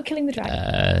killing the dragon.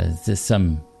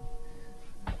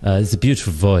 There's a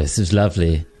beautiful voice. It's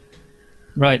lovely.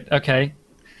 Right, okay.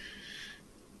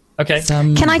 Okay.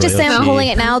 Can I just say I'm calling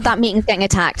it now? That meeting's getting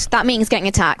attacked.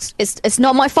 It's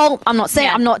not my fault. I'm not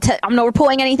saying. I'm not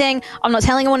reporting anything. I'm not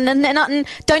telling anyone nothing.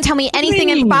 Don't tell me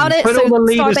anything about it. Put So all the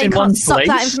leaders in Starbane one can't suck that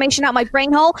place. information out my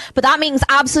brain hole. But that meeting's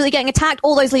absolutely getting attacked.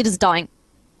 All those leaders are dying.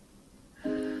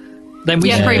 Then we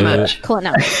Yeah, should pretty do it. much. Call it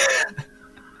now.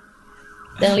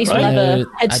 Then at least we'll have a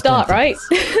head I start, don't right?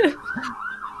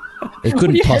 It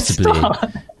couldn't possibly.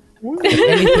 If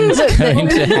anything's going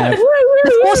to have.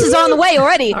 The forces are on the way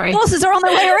already. Sorry. Forces are on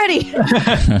their way already.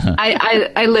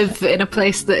 I live in a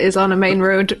place that is on a main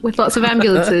road with lots of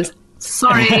ambulances.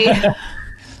 Sorry.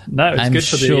 No, it's I'm good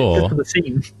for sure. the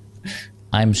scene.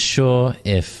 I'm sure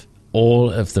if all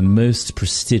of the most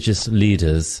prestigious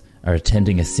leaders are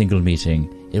attending a single meeting,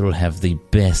 it will have the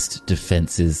best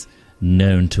defenses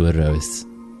known to Eros.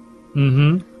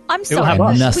 Mm-hmm. I'm sorry,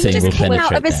 nothing we just will came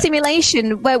out of a penetrate that.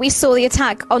 simulation where we saw the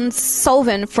attack on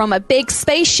Solvin from a big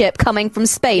spaceship coming from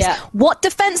space. Yeah. What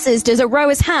defenses does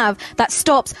Eros have that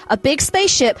stops a big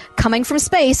spaceship coming from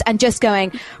space and just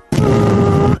going...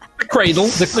 The cradle.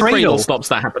 The cradle. cradle stops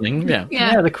that happening. Yeah.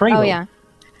 Yeah, the cradle. Oh, yeah.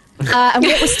 And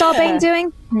what was Starbane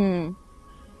doing?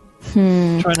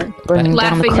 Trying to... Bringing down the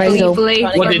Laughing cradle. gleefully.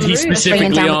 What did he Bringing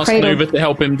specifically down the ask cradle. Nova to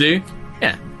help him do?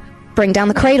 Yeah. Bring down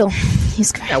the cradle.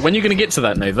 He's great. Yeah, when are you going to get to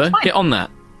that, Nova? Get on that.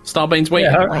 Starbane's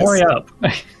waiting. Yeah, hurry up.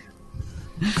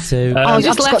 So, Oh, just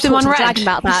I've got left to him talk on to the red. dragon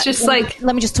about that. It's just like-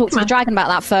 let me just talk to the dragon about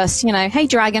that first. You know, hey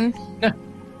dragon.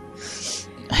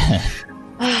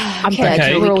 I'm dead.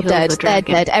 Okay. We're all Kill the dead. They're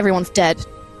dragon. dead. Everyone's dead.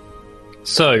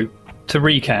 So, to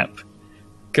recap,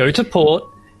 go to port,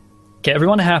 get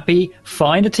everyone happy,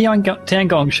 find a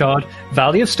Tiangong shard,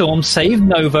 Valley of Storms, save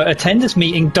Nova, attend this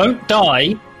meeting, don't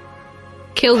die,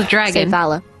 Kill the Save dragon.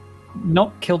 Valor.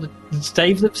 not kill the...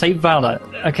 save Valor.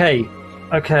 Okay.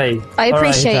 I All right.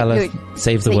 appreciate Valor, you,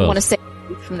 save the that you world. want to save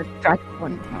me from the dragon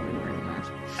one.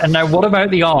 And now what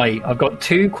about the eye? I've got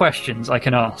 2 questions I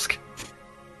can ask.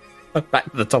 Back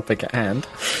to the topic at hand.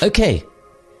 okay,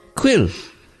 Quill.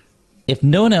 If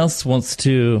no one else wants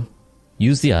to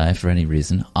use the eye for any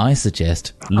reason, I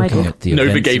suggest looking at the Nova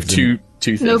events gave of the-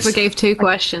 two things. Nova gave 2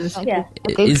 questions. Yeah.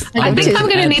 Is- I think I'm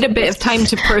going to and- need a bit of time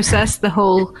to process the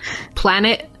whole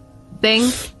planet thing.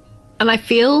 And I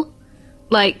feel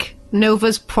like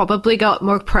Nova's probably got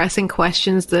more pressing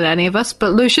questions than any of us.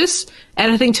 But Lucius,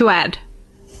 anything to add?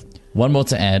 One more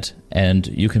to add, and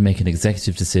you can make an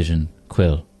executive decision,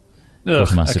 Quill.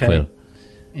 Quartermaster okay. Quill.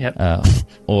 Yep.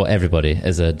 Or everybody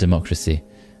as a democracy.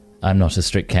 I'm not a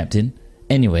strict captain.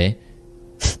 Anyway,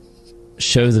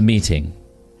 show the meeting.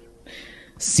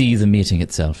 See the meeting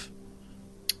itself.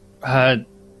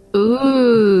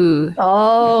 Ooh.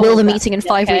 Oh. Will the meeting in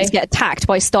 5 okay. weeks get attacked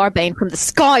by Starbane from the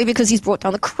sky because he's brought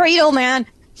down the cradle, man?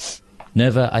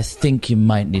 Nova, I think you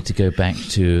might need to go back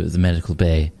to the medical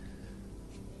bay.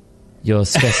 You're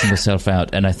stressing yourself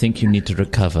out, and I think you need to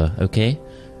recover, okay?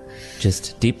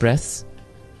 Just deep breaths.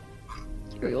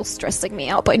 You're all stressing me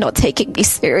out by not taking me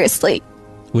seriously.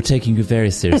 We're taking you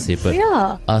very seriously, but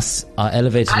Yeah. our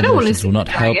elevated I don't wanna emotions see will not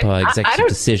the help dragon. our I executive don't-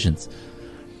 decisions.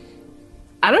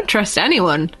 I don't trust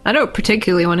anyone. I don't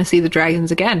particularly want to see the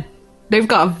dragons again. They've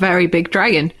got a very big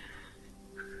dragon.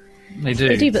 They do.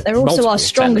 They do, but they're also Multiple, our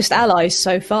strongest allies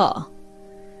so far.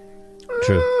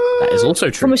 True. That is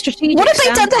also true. From a strategic What have they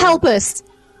done to standpoint, help us?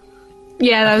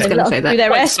 Yeah, I was going to say through that. their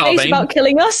Like airspace Starbane. about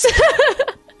killing us. It's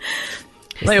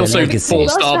They their also legacy. fought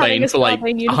Us having a Starbane for like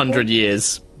Starbane uniform. 100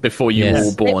 years before you Yes. were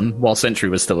all born, while Sentry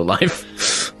was still alive.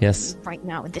 Yes. Right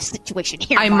now in this situation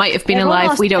here. I might have been They're on alive.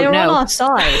 our- We don't they're on know. our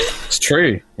side. It's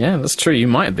true. Yeah, that's true. You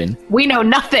might have been. We know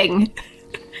nothing.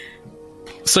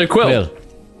 So, Quill,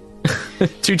 Will,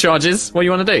 2 charges. What do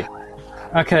you want to do?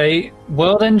 Okay,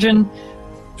 World Engine,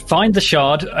 find the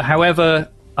shard. However,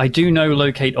 I do know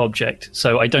locate object,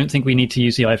 so I don't think we need to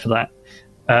use the eye for that.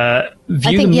 View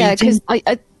I think, the yeah, meeting.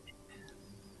 because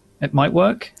It might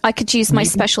work. I could use my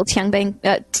special Tiangbane.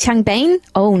 Tiangbane?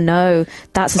 Oh no,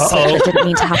 that's a slip that didn't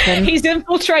mean to happen. He's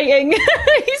infiltrating.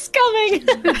 He's coming.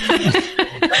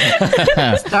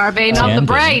 Starbane on the Tianbane.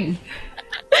 brain.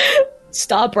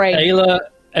 Starbrain.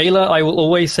 Ayla, I will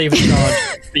always save a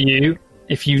charge for you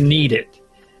if you need it.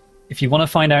 If you want to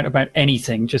find out about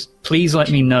anything, just please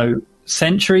let me know.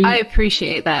 Sentry. I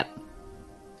appreciate that.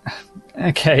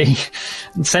 Okay.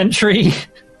 Sentry.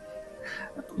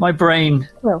 My brain.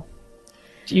 Well,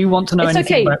 Do you want to know it's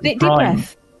anything okay. about Deep Prime?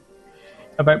 breath.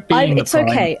 About being the It's Prime?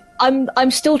 okay.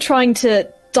 I'm still trying to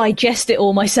digest it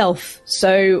all myself.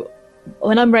 So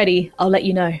when I'm ready, I'll let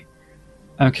you know.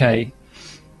 Okay.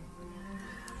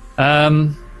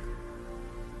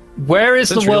 Where is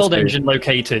the Sentry world also- engine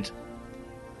located?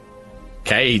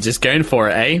 Okay, just going for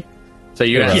it, eh? So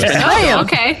you have to Yeah. spend- Oh,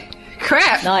 okay.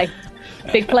 Crap. Nice.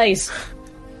 Big plays.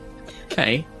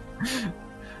 Okay.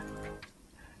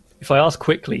 If I ask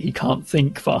quickly, he can't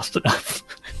think fast enough.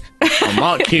 Well,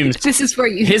 Mark Humes. This is where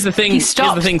you. Here's the thing. He Here's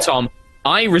stopped. the thing, Tom.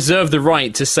 I reserve the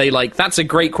right to say, like, that's a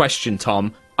great question,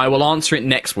 Tom. I will answer it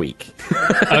next week.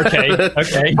 Okay.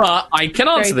 But I can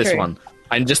answer Very this true. one.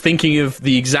 I'm just thinking of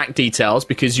the exact details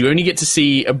because you only get to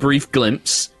see a brief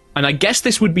glimpse. And I guess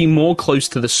this would be more close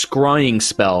to the scrying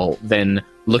spell than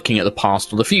looking at the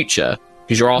past or the future.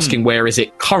 Because you're asking where is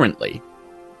it currently?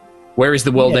 Where is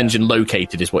the world engine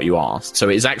located is what you asked. So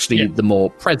it is actually the more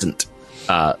present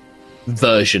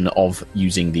version of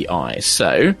using the eye.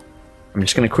 So I'm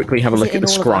just going to quickly have a Is look it at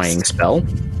the in all of us? scrying spell.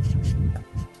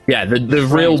 Yeah, the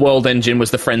real world engine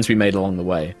was the friends we made along the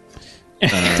way.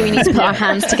 Do we need to put our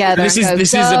hands together? This is and go,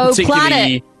 this is "Go, a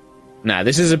particularly planet!"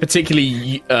 this is a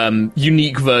particularly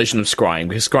unique version of scrying,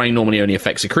 because scrying normally only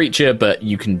affects a creature, but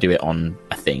you can do it on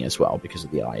a thing as well because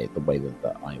of the eye, the way that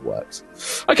the eye works.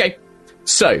 Okay,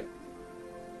 so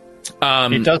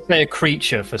it does say a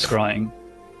creature for scrying.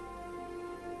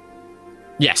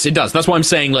 Yes, it does. That's why I'm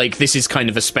saying, like, this is kind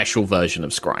of a special version of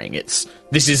scrying.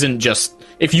 This isn't just...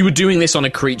 If you were doing this on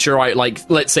a creature,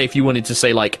 let's say if you wanted to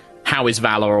say, like, how is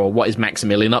Valor or what is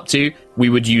Maximilian up to, we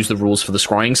would use the rules for the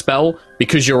scrying spell.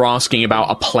 Because you're asking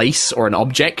about a place or an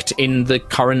object in the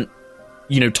current,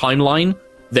 timeline,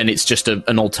 then it's just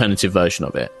an alternative version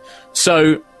of it.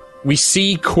 So, we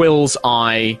see Quill's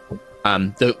eye,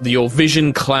 your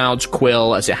vision clouds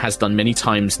Quill, as it has done many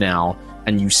times now,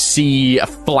 and you see a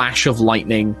flash of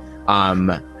lightning,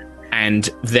 and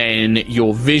then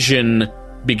your vision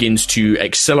begins to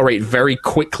accelerate very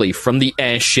quickly from the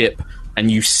airship, and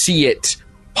you see it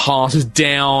pass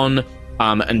down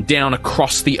and down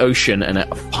across the ocean, and at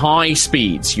high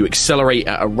speeds. You accelerate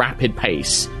at a rapid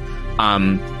pace.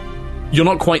 You're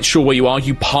not quite sure where you are.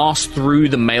 You pass through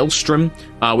the maelstrom,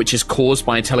 which is caused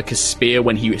by Atelicus' spear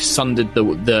when he sundered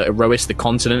the Erois, the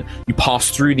continent. You pass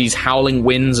through these howling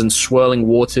winds and swirling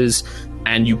waters,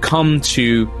 and you come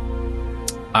to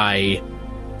a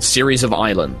series of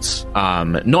islands.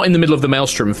 Not in the middle of the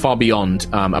maelstrom, far beyond,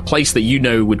 a place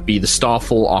that would be the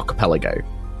Starfall Archipelago.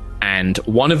 And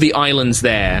one of the islands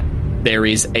there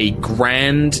is a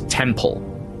grand temple,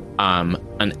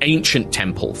 an ancient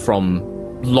temple from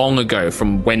long ago,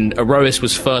 from when Erois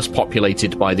was first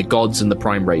populated by the gods and the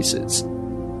prime races,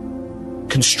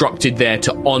 constructed there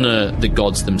to honor the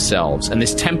gods themselves. And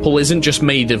this temple isn't just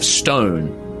made of stone,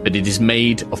 but it is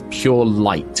made of pure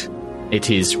light.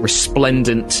 It is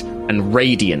resplendent and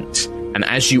radiant, and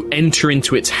as you enter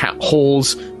into its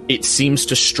halls, it seems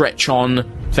to stretch on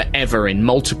forever in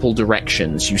multiple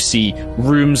directions. You see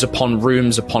rooms upon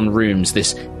rooms upon rooms,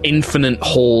 this infinite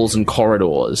halls and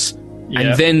corridors.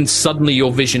 And then suddenly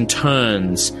your vision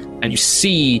turns, and you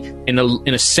see in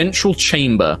a central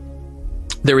chamber,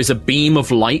 there is a beam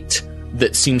of light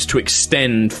that seems to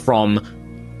extend from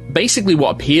basically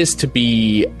what appears to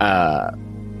be,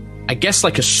 I guess,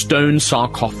 like a stone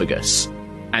sarcophagus.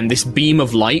 And this beam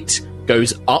of light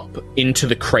goes up into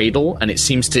the cradle, and it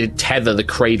seems to tether the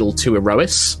cradle to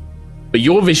Erois. But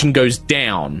your vision goes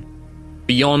down,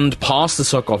 beyond, past the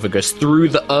sarcophagus, through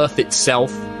the earth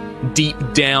itself, deep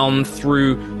down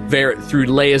through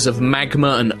layers of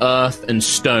magma and earth and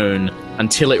stone,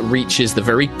 until it reaches the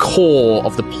very core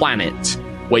of the planet,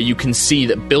 where you can see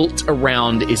that built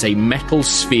around is a metal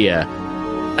sphere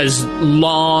as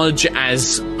large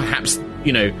as perhaps,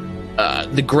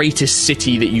 the greatest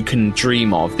city that you can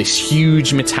dream of. This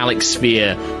huge metallic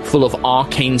sphere full of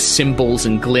arcane symbols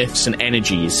and glyphs and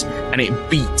energies, and it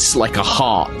beats like a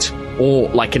heart or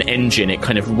like an engine. It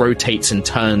kind of rotates and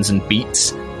turns and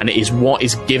beats, and it is what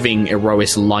is giving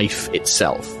Erois life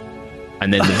itself.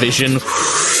 And then the vision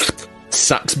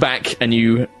sucks back, and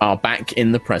you are back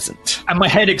in the present. And my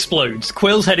head explodes.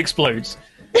 Quill's head explodes.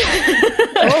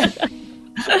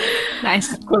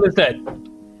 Nice. Quill is dead.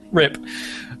 Rip.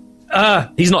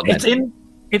 He's not dead.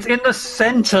 It's in the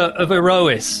center of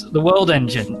Erois, the world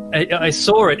engine. I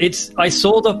saw it. I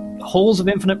saw the halls of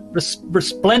infinite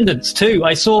resplendence too.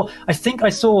 I think I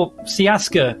saw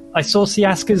Siaska. I saw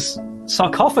Siaska's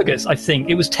sarcophagus. I think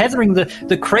it was tethering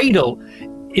the cradle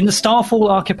in the Starfall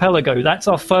Archipelago. That's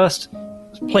our first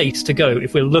place to go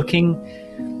if we're looking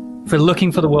for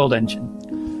the world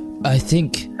engine. I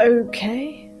think.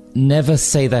 Okay. Never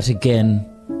say that again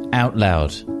out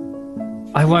loud.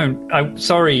 I won't. I'm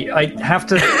sorry. I have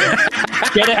to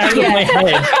get it out of my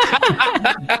head.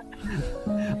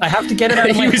 I have to get it out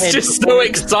of my head. He was just so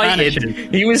excited.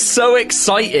 He was so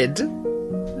excited.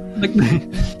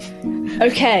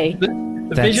 Okay.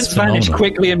 The visions vanished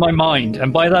quickly in my mind,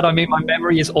 and by that I mean my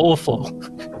memory is awful.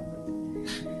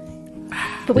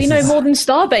 But we know more than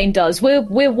Starbane does. We're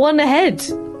one ahead.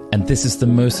 And this is the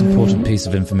most important piece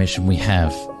of information we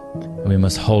have. And we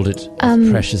must hold it as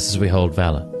precious as we hold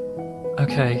Valor.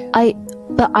 Okay.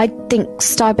 But I think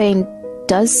Starbane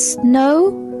does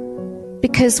know,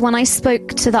 because when I spoke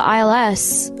to the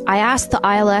ILS, I asked the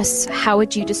ILS, how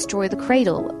would you destroy the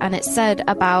cradle? And it said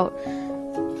about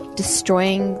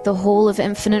destroying the Hall of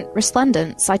Infinite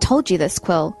Resplendence. I told you this,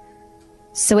 Quill.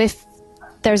 So if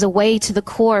there's a way to the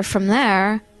core from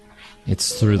there...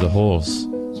 It's through the halls.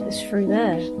 It's through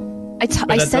there.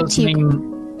 I said to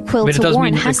you, Quill, to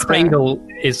warn Hesper. The cradle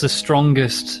is the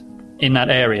strongest in that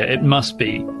area. It must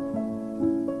be.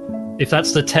 If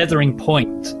that's the tethering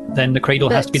point, then the cradle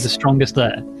has to be the strongest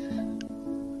there.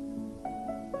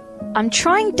 I'm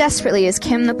trying desperately as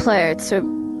Kim the player to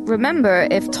remember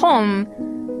if Tom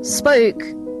spoke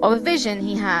of a vision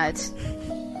he had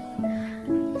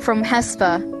from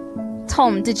Hesper.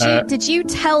 Tom, did you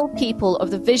tell people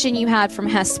of the vision you had from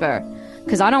Hesper?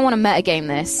 Because I don't want to metagame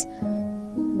this,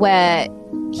 where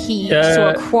he saw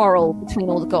a quarrel between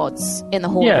all the gods in the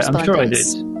Hall of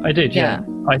Resplendence. I'm sure I did, yeah.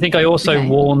 I think I also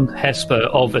warned Hesper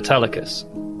of Italicus.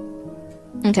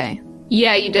 Okay.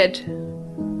 Yeah, you did.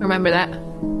 Remember that.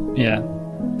 Yeah.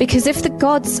 Because if the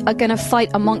gods are going to fight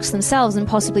amongst themselves and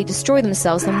possibly destroy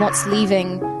themselves, then what's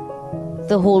leaving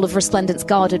the Hall of Resplendence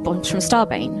guarded from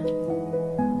Starbane?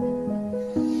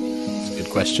 That's a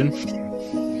good question.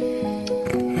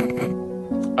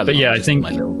 But yeah, I think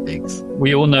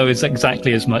we all know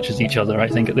exactly as much as each other, I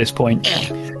think, at this point.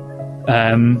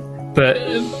 But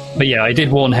yeah, I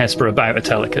did warn Hesper about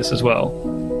Italicus as well.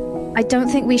 I don't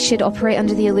think we should operate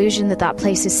under the illusion that that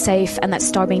place is safe and that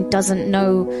Starbane doesn't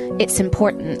know its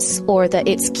importance, or that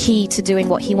it's key to doing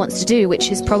what he wants to do,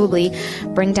 which is probably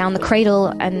bring down the cradle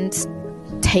and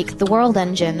take the world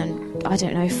engine and, I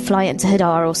don't know, fly it into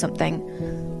Hadar or something.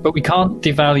 But we can't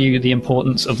devalue the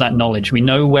importance of that knowledge. We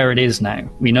know where it is now.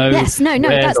 We know that's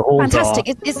the halls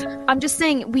fantastic. I'm just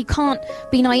saying we can't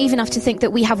be naive enough to think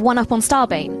that we have one up on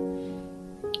Starbane.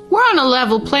 We're on a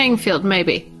level playing field,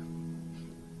 maybe.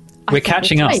 We're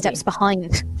catching up. Steps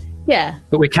behind. Yeah.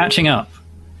 But we're catching up.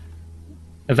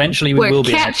 Eventually we will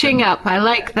be. We're catching up. I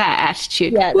like that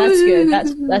attitude. Yeah, that's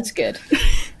good. That's good.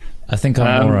 I think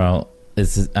our morale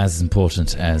is as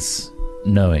important as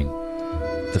knowing.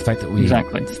 The fact that we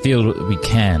feel we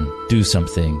can do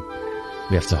something,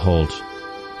 we have to hold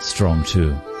strong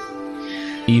to,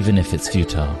 even if it's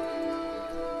futile.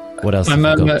 What else have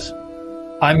you got?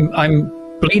 I'm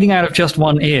bleeding out of just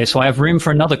one ear, so I have room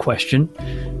for another question.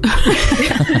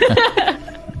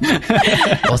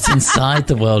 What's inside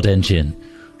the world engine?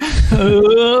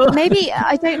 Maybe,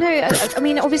 I don't know. I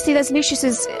mean, obviously there's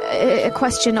Lucius's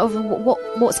question of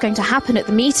what's going to happen at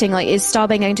the meeting. Like, is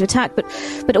Starbane going to attack?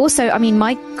 But also, I mean,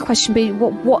 my question would be,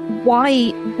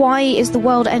 why is the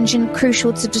world engine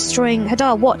crucial to destroying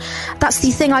Hadar? That's the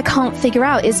thing I can't figure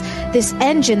out, is this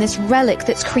engine, this relic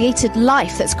that's created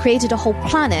life, that's created a whole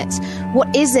planet.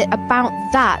 What is it about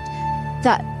that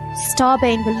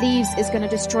Starbane believes is going to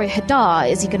destroy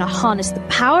Hadar? Is he going to harness the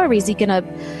power? Is he going to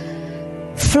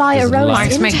fly a rose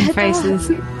into making Hadar? faces.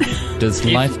 Does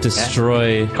life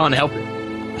destroy... Can't help it.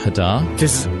 Hadar?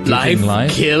 Does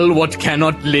life kill what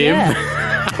cannot live? Yeah.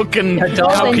 How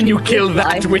can you kill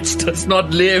that which does not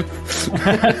live?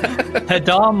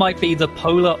 Hadar might be the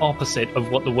polar opposite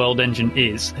of what the world engine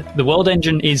is. The world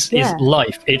engine is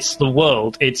life. It's the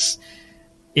world. It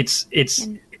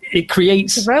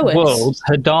creates worlds.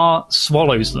 Hadar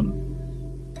swallows them.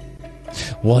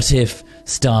 What if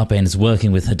Starbane is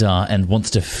working with Hadar and wants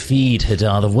to feed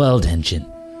Hadar the world engine?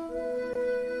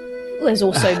 There's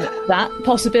also that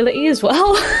possibility as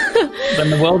well.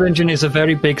 Then the world engine is a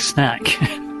very big snack.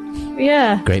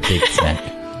 Yeah. Great big snack.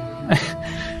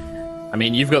 I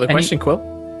mean, you've got the question, Quill.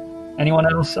 Anyone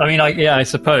else? I mean, I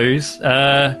suppose.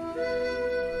 I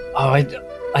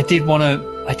did want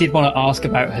to ask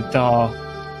about Hadar.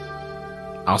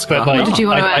 Did you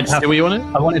want to ask?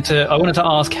 I wanted to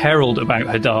ask Herald about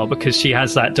Hadar, because she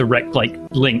has that direct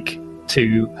link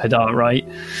to Hadar, right?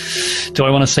 Do I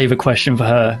want to save a question for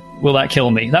her? Will that kill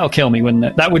me? That'll kill me, wouldn't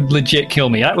it? That would legit kill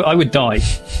me. I would die.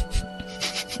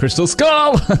 Crystal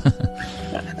Skull!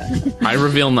 I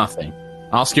reveal nothing.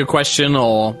 Ask your question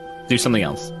or do something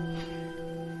else.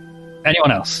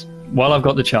 Anyone else? While I've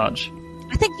got the charge.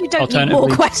 I think you don't need more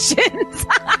questions.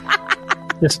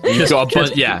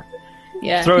 Yeah.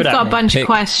 Yeah. Throw it You've at got me. a bunch of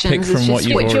questions. Pick from what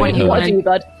you've which already one you heard. want to do,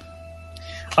 bud?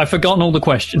 I've forgotten all the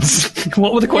questions.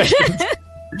 What were the questions?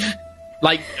 Oh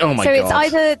my god. So it's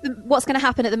either what's going to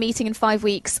happen at the meeting in 5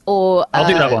 weeks, or I'll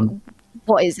do that one.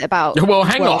 What is it about? Well,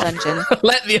 hang world on. engine?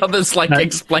 Let the others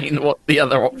explain what the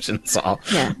other options are.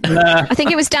 Yeah. I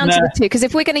think it was down to the two, because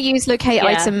if we're going to use locate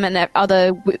item and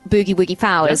other boogie woogie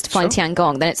powers to find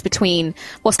Tiangong, then it's between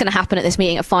what's going to happen at this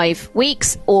meeting at 5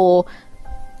 weeks, or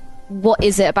what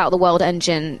is it about the world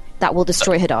engine that will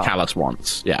destroy Hadar? Callus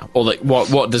wants, or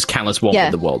what does Callus want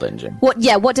with the world engine?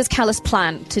 What does Callus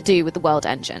plan to do with the world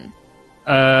engine?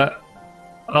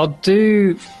 I'll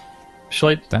do.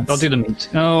 I'll do the meet.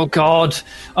 Oh God!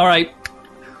 All right.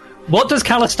 What does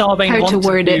Callus Starbane want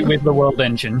to do with the world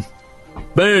engine?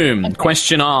 Boom! Okay.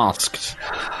 Question asked.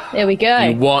 There we go.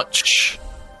 You watch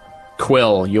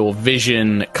Quill. Your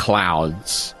vision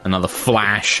clouds. Another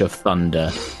flash of thunder.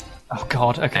 Oh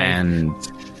God! Okay. And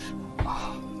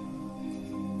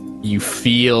you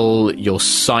feel your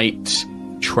sight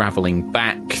traveling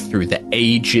back through the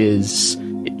ages.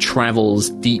 It travels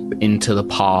deep into the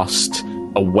past,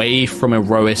 away from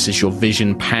Erois as your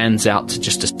vision pans out to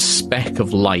just a speck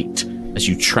of light as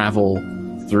you travel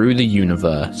through the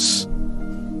universe.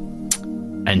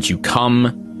 And you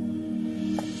come...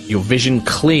 Your vision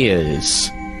clears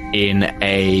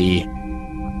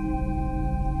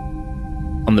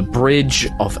on the bridge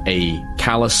of a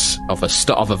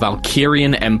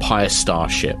Valkyrian Empire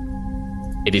starship.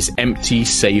 It is empty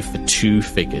save for two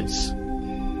figures.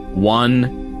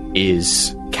 One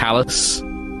is Callus,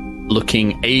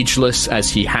 looking ageless as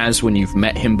he has when you've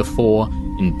met him before,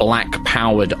 in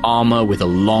black-powered armor with a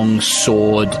long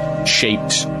sword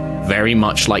shaped very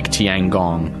much like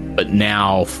Tiangong, but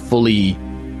now fully,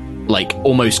 like,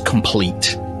 almost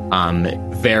complete.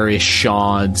 Various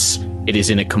shards. It is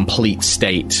in a complete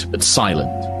state, but silent.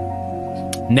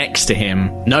 Next to him,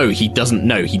 he doesn't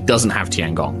have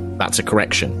Tiangong. That's a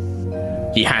correction.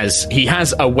 He has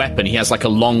a weapon. He has like a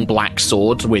long black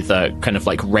sword with a kind of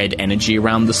like red energy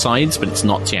around the sides, but it's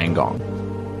not Tiangong.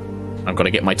 I've got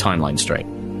to get my timeline straight.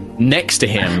 Next to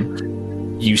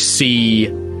him, you see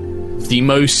the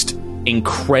most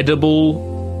incredible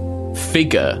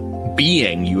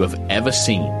being you have ever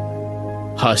seen.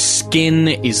 Her skin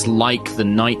is like the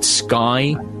night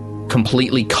sky,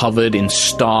 completely covered in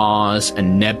stars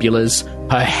and nebulas.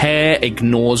 Her hair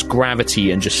ignores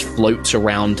gravity and just floats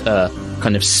around her,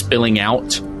 kind of spilling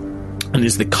out, and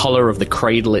is the color of the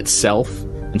cradle itself.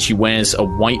 And she wears a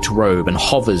white robe and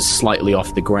hovers slightly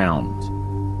off the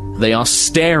ground. They are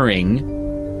staring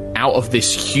out of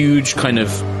this huge kind of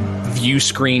view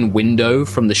screen window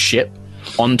from the ship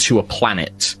onto a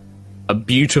planet. A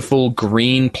beautiful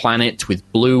green planet with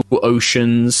blue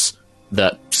oceans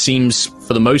that seems,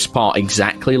 for the most part,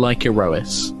 exactly like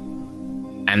Erois.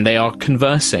 And they are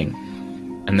conversing,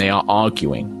 and they are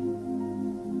arguing.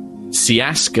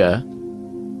 Siaska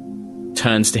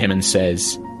turns to him and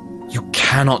says, "You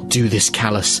cannot do this,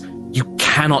 Callus. You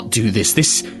cannot do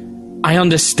this. I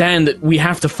understand that we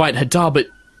have to fight Hadar, but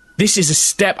this is a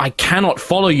step I cannot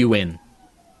follow you in."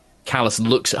 Callus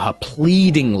looks at her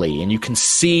pleadingly, and you can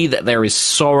see that there is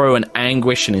sorrow and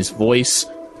anguish in his voice.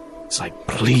 It's like,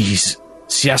 "Please,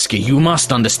 Siaska, you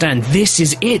must understand. This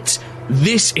is it.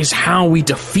 This is how we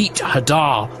defeat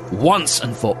Hadar once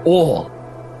and for all.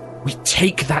 We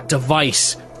take that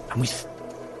device, and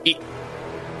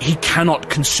he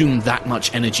cannot consume that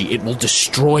much energy. It will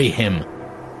destroy him.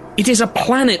 It is a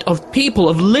planet of people,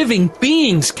 of living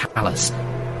beings, Callus.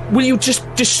 Will you just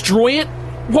destroy it?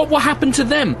 What will happen to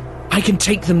them? I can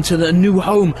take them to their new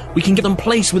home. We can get them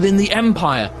placed within the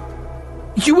Empire.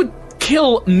 You would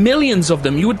kill millions of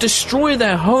them. You would destroy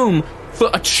their home for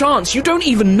a chance. You don't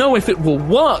even know if it will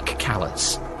work,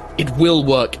 Callus. It will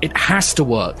work. It has to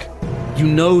work. You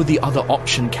know the other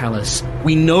option, Callus.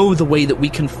 We know the way that we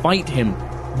can fight him.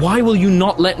 Why will you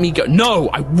not let me go? No,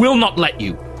 I will not let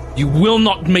you. You will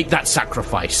not make that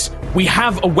sacrifice. We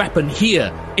have a weapon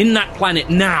here, in that planet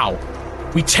now.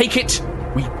 We take it,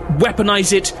 we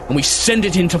weaponize it, and we send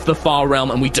it into the far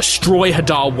realm, and we destroy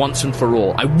Hadar once and for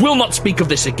all. I will not speak of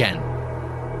this again.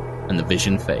 And the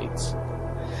vision fades.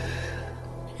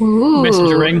 Ooh.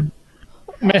 Messenger ring.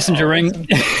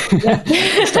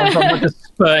 It's time for just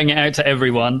spurring it out to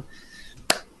everyone.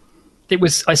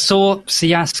 I saw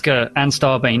Siaska and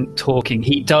Starbane talking.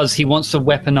 He wants to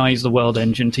weaponize the world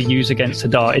engine to use against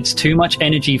Hadar. It's too much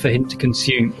energy for him to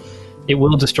consume. It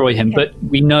will destroy him. But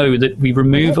we know that we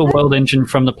remove a world engine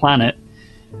from the planet,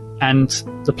 and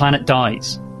the planet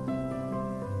dies.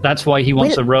 That's why he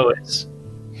wants Erois.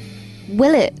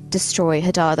 Will it destroy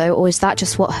Hadar, though, or is that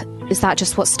just what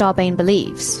Starbane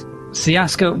believes?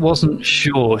 Siaska wasn't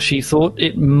sure. She thought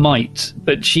it might,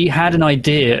 but she had an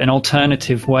idea, an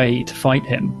alternative way to fight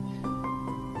him.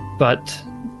 But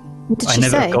what did I she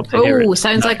never say? got to hear it.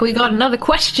 Sounds like we got another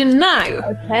question now.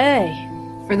 Okay.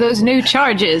 For those new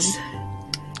charges.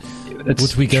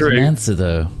 Would we get an answer,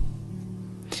 though?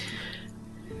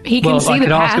 He can see the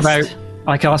past.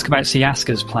 I could ask about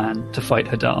Siaska's plan to fight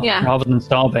Hadar, rather than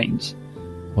Starbane's.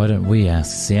 Why don't we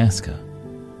ask Siaska?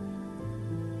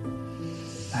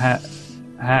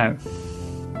 How?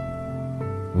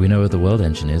 We know where the world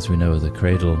engine is. We know where the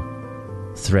cradle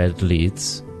thread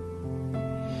leads.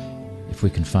 If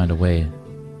we can find a way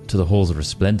to the halls of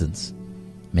resplendence,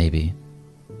 maybe.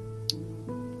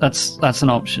 That's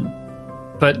an option.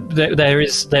 But there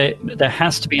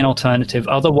has to be an alternative.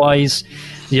 Otherwise,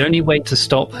 the only way to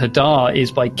stop Hadar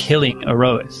is by killing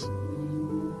Erois.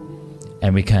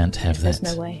 And we can't have that.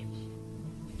 There's no way.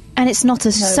 And it's not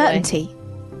a certainty.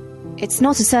 It's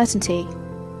not a certainty.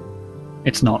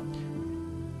 It's not.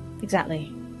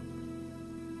 Exactly.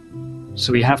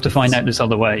 So we have to find out this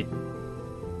other way.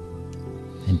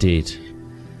 Indeed.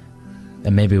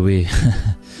 And maybe we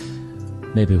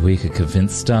could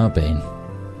convince Starbane.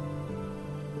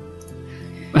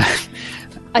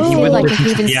 I feel like if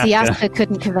even Siaska. Siaska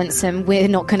couldn't convince him, we're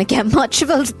not going to get much of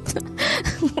a...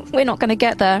 we're not going to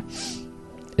get there.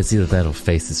 It's either that or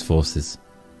face his forces.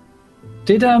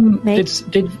 Did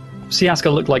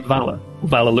Siaska look like Vala? Or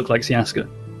Vala look like Siaska?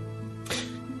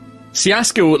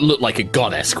 Siaska would look like a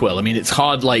goddess, Quill. I mean, it's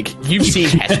hard, like, you've seen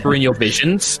Hesper in your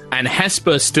visions, and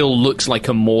Hesper still looks like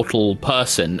a mortal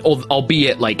person,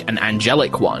 albeit, like, an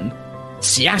angelic one.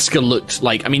 Siaska looked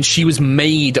like, I mean, she was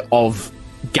made of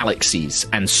galaxies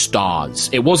and stars.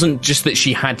 It wasn't just that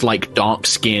she had, like, dark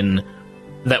skin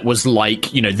that was,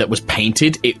 like, you know, that was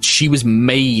painted. She was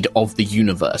made of the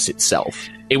universe itself.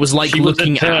 It was like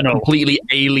looking at a completely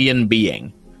alien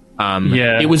being.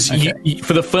 It was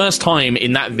for the first time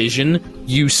in that vision,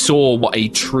 you saw what a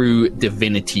true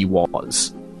divinity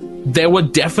was. There were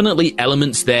definitely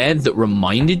elements there that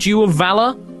reminded you of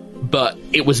Vala, but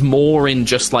it was more in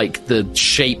just like the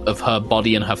shape of her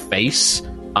body and her face,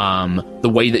 the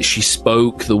way that she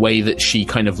spoke, the way that she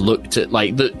kind of looked at,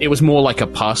 like it was more like a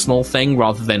personal thing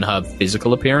rather than her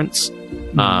physical appearance.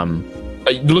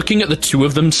 Looking at the two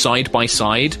of them side by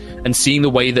side and seeing the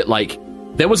way that, like,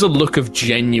 there was a look of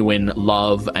genuine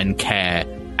love and care,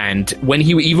 and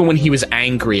even when he was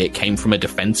angry, it came from a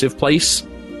defensive place.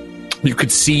 You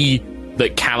could see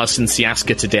that Callus and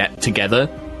Siaska together,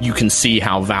 you can see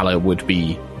how Vala would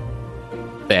be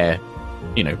there,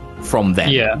 you know, from them.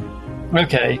 Yeah.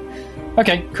 Okay,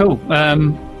 cool.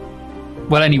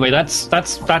 Well, anyway, that's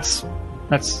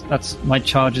my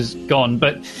charge is gone,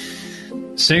 but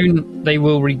soon they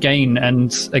will regain,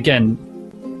 and again,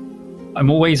 I'm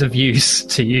always of use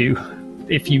to you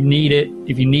if you need it,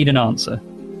 if you need an answer.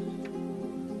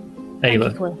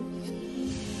 Ayla.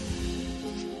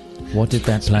 What did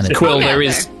that planet... Quill, there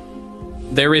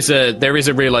is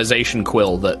a realization,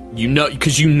 Quill, that you know,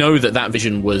 because you know that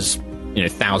vision was, you know,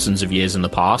 thousands of years in the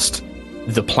past.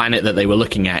 The planet that they were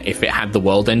looking at, if it had the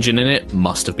world engine in it,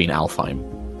 must have been Alfheim.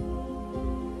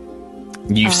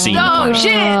 You've seen the planet.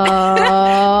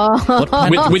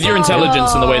 with your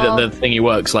intelligence and the way that the thingy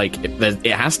works, like,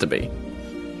 it has to be.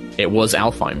 It was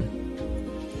Alfheim.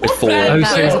 Before that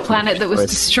was a planet that was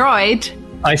destroyed.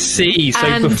 I see. So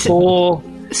And before...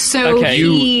 So Okay.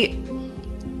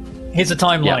 Here's a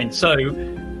timeline. Yeah. So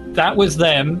that was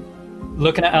them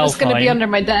looking at Alfheim. It's going to be under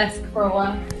my desk for a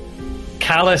while.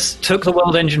 Callus took the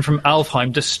world engine from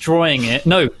Alfheim, destroying it.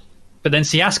 No, but then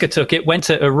Siaska took it, went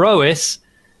to Erois,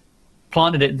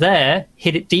 planted it there,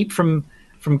 hid it deep from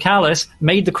Callus,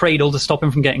 made the cradle to stop him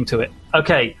from getting to it.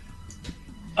 Okay.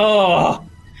 Oh,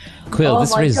 Quill,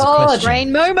 this raises a question.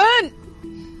 Brain moment!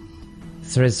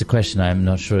 This raises a question I'm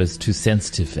not sure is too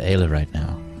sensitive for Ayla right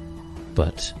now.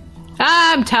 But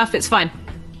I'm tough, it's fine.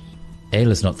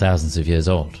 Ayla's not thousands of years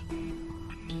old.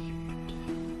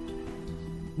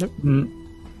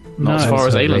 Not as far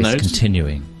as Ayla knows.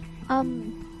 Continuing.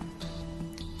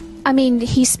 I mean,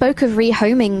 he spoke of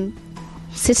rehoming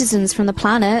citizens from the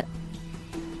planet,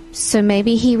 so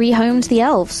maybe he rehomed the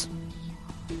elves.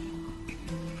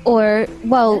 Or,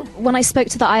 well, when I spoke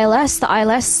to the ILS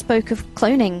spoke of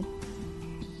cloning.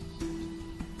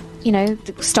 You know,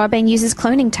 Starbane uses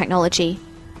cloning technology.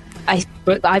 I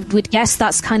would guess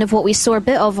that's kind of what we saw a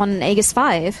bit of on Aegis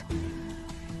 5.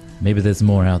 Maybe there's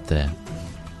more out there.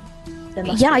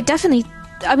 Yeah, I definitely...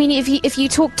 I mean, if you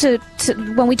talk to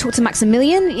when we talk to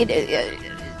Maximilian,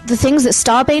 the things that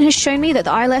Starbane has shown me, that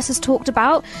the ILS has talked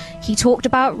about, he talked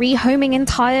about rehoming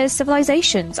entire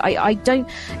civilizations. I don't...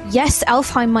 Yes,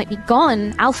 Alfheim might be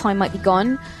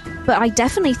gone, but I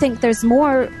definitely think there's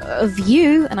more of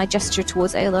you, and I gesture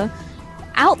towards Ayla,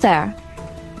 out there.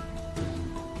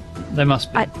 there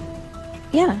must be.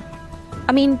 Yeah.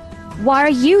 I mean, why are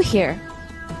you here,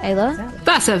 Ayla?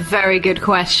 That's a very good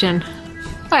question.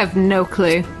 I have no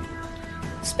clue.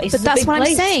 Space But is a that's big what I'm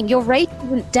place. saying. Your race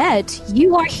isn't dead.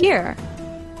 You are here.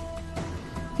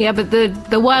 Yeah, but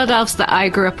the wild elves that I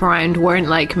grew up around weren't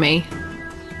like me.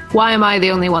 Why am I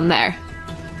the only one there?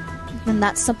 And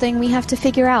that's something we have to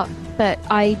figure out. But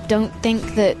I don't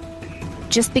think that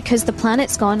just because the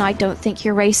planet's gone, I don't think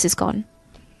your race is gone.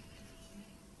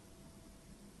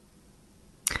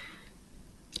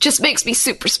 Just makes me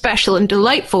super special and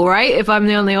delightful, right? If I'm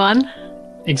the only one.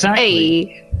 Exactly.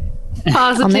 Hey.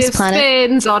 Positive On this planet.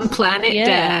 spins on planet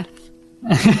Yeah.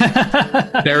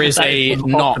 Death. There is a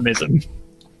knock. Optimism.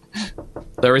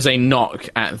 There is a knock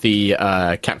at the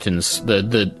captain's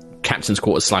captain's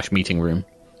quarters / meeting room.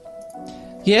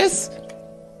 Yes?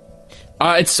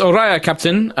 It's Oraya,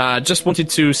 Captain. Just wanted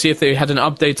to see if they had an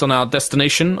update on our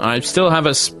destination. I still have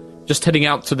us just heading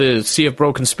out to the Sea of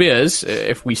Broken Spears,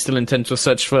 if we still intend to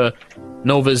search for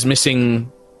Nova's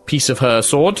missing piece of her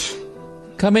sword.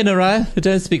 Come in, Araya.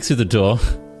 Don't speak through the door.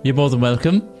 You're more than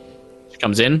welcome. She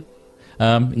comes in.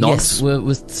 Yes,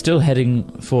 we're still heading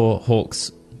for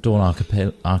Hawk's Dawn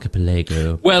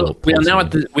Archipelago. Well, we are now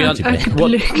at the we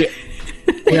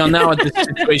are now at the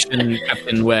situation,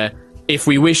 Captain, where if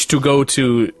we wish to go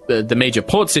to the major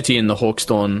port city in the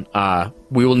Hawksdawn,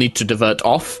 we will need to divert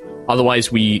off.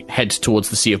 Otherwise, we head towards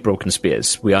the Sea of Broken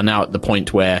Spears. We are now at the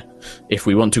point where, if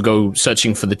we want to go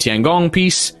searching for the Tiangong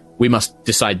piece, we must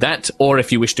decide that. Or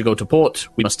if you wish to go to port,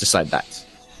 we must decide that.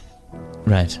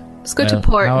 Right. Let's go to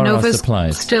port. How are our Nova's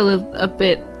supplies? still a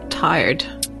bit tired.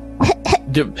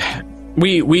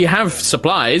 We have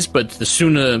supplies, but the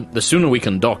sooner we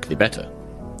can dock, the better.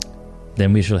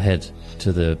 Then we shall head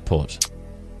to the port.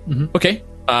 Mm-hmm. Okay.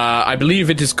 I believe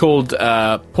it is called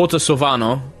Porto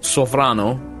Sovrano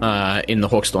in the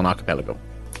Hawksdawn Archipelago.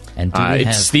 And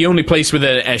it's the only place with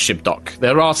an airship dock.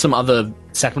 There are some other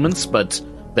settlements, but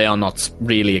they are not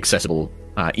really accessible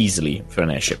easily for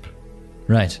an airship.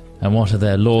 Right. And what are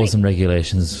their laws and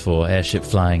regulations for airship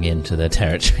flying into their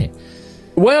territory?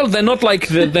 Well, they're not like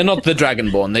they're not the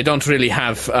Dragonborn. They don't really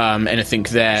have anything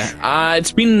there.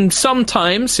 It's been some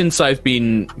time since I've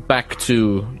been back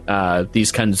to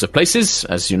these kinds of places.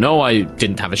 As you know, I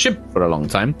didn't have a ship for a long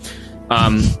time.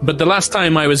 But the last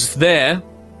time I was there,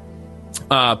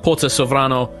 Porto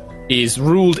Sovrano is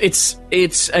ruled.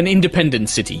 It's an independent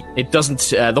city. It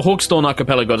doesn't. The Hawksdawn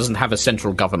Archipelago doesn't have a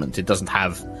central government. It doesn't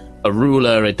have a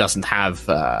ruler. It doesn't have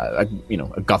a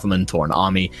government or an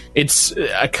army. It's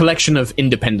a collection of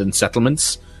independent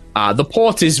settlements. The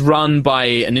port is run by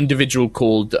an individual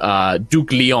called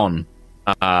Duke Leon,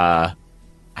 a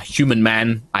human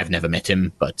man. I've never met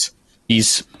him, but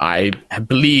I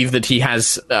believe that he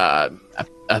has a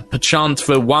penchant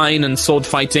for wine and sword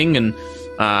fighting and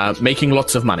making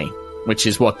lots of money, which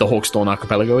is what the Hawksdawn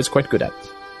Archipelago is quite good at.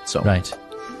 So right.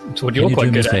 So what you're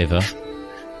quite good at. Favor?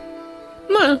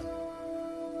 No.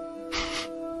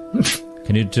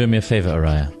 Can you do me a favor,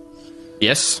 Araya?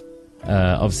 Yes.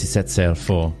 Obviously set sail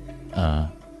for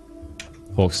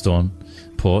Hawksdawn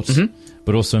port,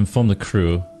 but also inform the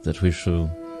crew that we shall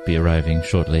be arriving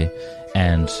shortly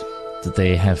and that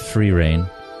they have free reign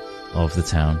of the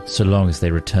town so long as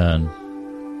they return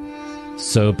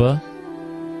sober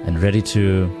and ready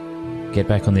to get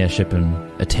back on the airship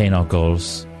and attain our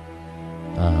goals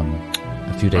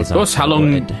a few days after. Of course. How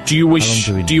long do you wish?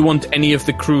 Do you want any of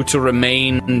the crew to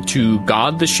remain to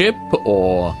guard the ship,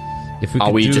 or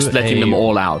are we just letting them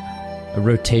all out? A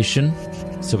rotation,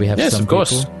 so we have yes, some of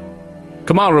course. people.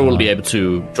 Kamara will be able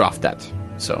to draft that.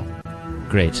 So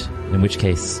great. In which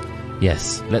case,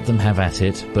 yes, let them have at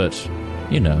it. But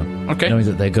knowing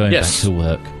that they're going back to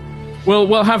work.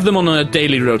 We'll have them on a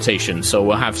daily rotation. So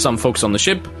we'll have some folks on the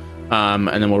ship, and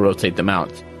then we'll rotate them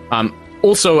out.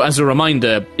 Also, as a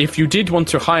reminder, if you did want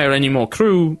to hire any more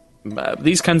crew,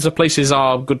 these kinds of places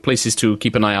are good places to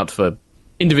keep an eye out for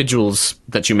individuals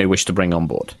that you may wish to bring on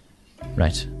board.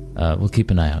 Right. We'll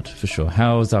keep an eye out, for sure.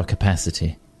 How's our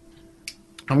capacity?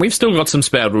 And we've still got some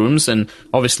spare rooms, and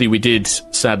obviously we did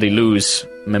sadly lose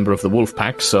a member of the wolf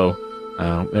pack, so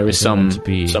there is some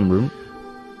room.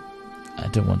 I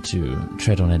don't want to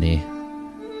tread on any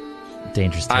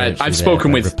dangerous territory. I've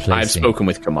spoken with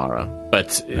Kamara,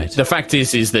 but the fact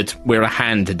is that we're a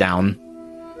hand down.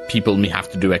 People may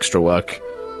have to do extra work.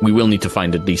 We will need to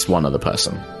find at least one other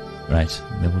person. Right.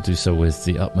 Then we'll do so with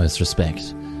the utmost respect.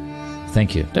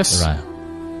 Thank you. Yes.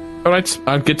 Araya. All right,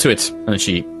 I'll get to it. And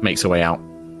she makes her way out,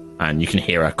 and you can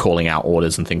hear her calling out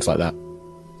orders and things like that.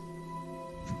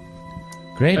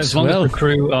 Great. As long as the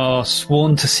crew are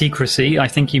sworn to secrecy, I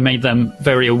think you made them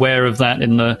very aware of that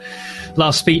in the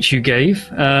last speech you gave.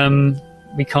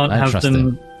 We can't have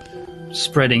them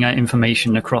spreading out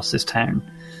information across this town.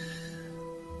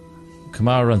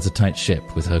 Kamara runs a tight ship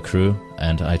with her crew,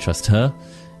 and I trust her,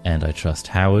 and I trust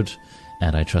Howard,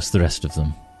 and I trust the rest of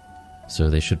them. So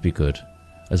they should be good.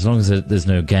 As long as there's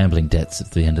no gambling debts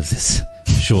at the end of this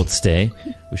short stay,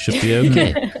 we should be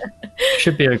okay.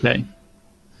 Should be okay.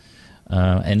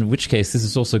 In which case, this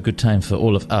is also a good time for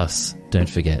all of us, don't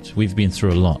forget. We've been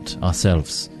through a lot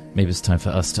ourselves. Maybe it's time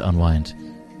for us to unwind.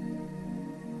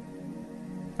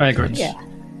 I agree. Yeah.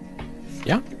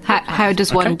 How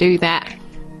does one do that?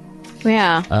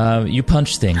 Yeah. You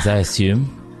punch things, I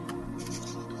assume.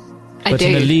 I but do,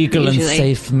 in a legal usually. and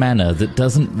safe manner that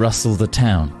doesn't rustle the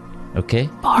town. Okay?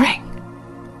 Boring.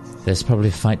 There's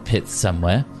probably fight pits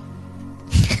somewhere.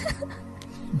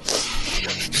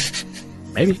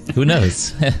 Maybe. Who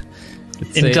knows?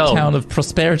 It's a town of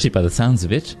prosperity by the sounds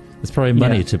of it. There's probably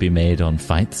money to be made on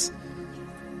fights.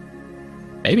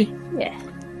 Maybe. Yeah.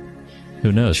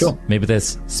 Who knows? Sure. Maybe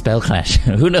there's spell clash.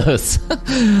 Who knows?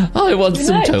 I want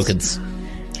some knows? tokens.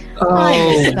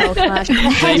 Oh, Spell clash. The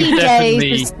heady definitely-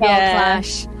 days of spell Yeah.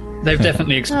 clash. they've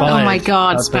definitely expired. Oh my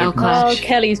God, They've- spell Oh, clash.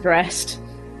 Kelly's rest.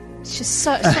 It's just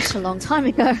such a long time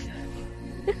ago.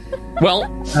 Well,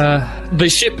 the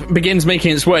ship begins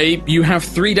making its way. You have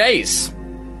 3 days.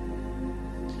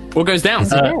 What goes down?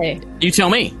 Okay. You tell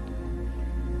me.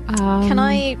 Can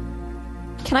I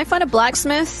find a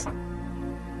blacksmith?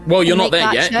 Well, you're not make there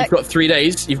that yet. check? You've got 3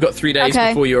 days. You've got 3 days Okay.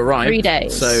 before you arrive. 3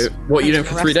 days. So, what are you doing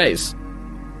for 3 Resting. days?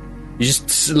 You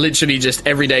just literally just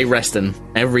every day resting.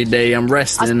 Every day I'm I've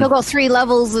resting. still got 3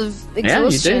 levels of Yeah, you do.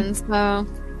 exhaustion, so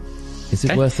Is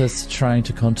it Okay. worth us trying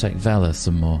to contact Valor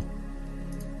some more?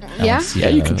 yeah. Alice, Yeah,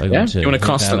 you can. I Yeah. want You want to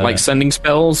cast Valor- like sending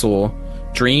spells or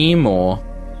dream or?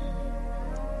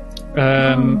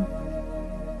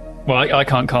 Well, I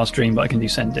can't cast Dream, but I can do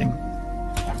Sending.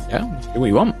 Yeah, do what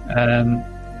you want.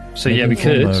 So Maybe yeah, we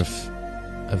inform could.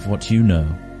 her of what you know.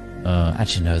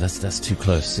 Actually, no, that's too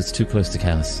close. It's too close to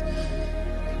Callus.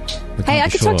 We Hey, can't I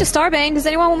be could sure. talk to Starbane. Does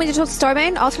anyone want me to talk to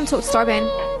Starbane? I'll come talk to Starbane.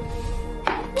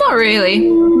 Not really.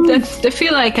 I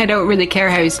feel like I don't really care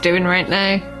how he's doing right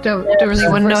now. Don't really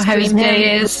want to know how his Stream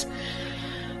day him. is.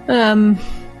 No.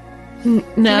 You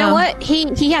know what?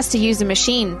 He has to use a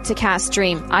machine to cast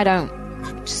Dream. I don't.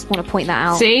 Just want to point that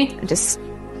out. See? And just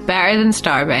Better than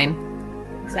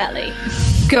Starbane. Exactly.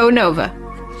 Go Nova.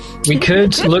 We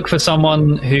could look for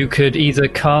someone who could either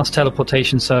cast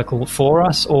Teleportation Circle for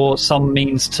us, or some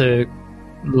means to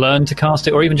learn to cast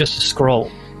it, or even just a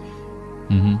scroll.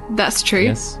 That's true.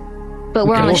 Yes. but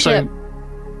we're We on could a also, ship.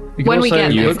 we could When we also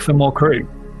get there. look for more crew.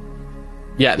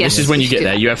 Yeah, Yes. this is when you get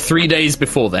there. You have 3 days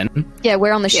before then. Yeah,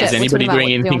 we're on the ship. Is We're anybody talking about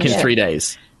doing what to do anything on the in ship. 3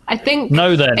 days? I think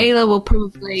No, then. Ayla will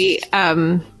probably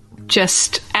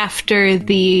just after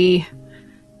the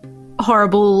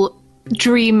horrible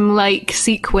dream-like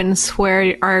sequence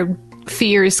where our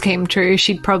fears came true,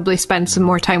 she'd probably spend some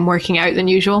more time working out than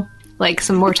usual. Like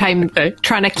some more time Okay.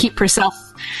 trying to keep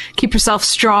herself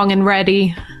strong and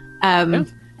ready.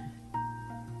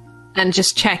 And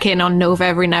just check in on Nova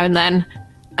every now and then,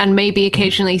 and maybe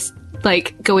occasionally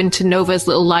like go into Nova's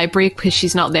little library because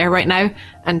she's not there right now,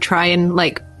 and try and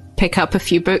like pick up a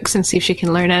few books and see if she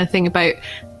can learn anything about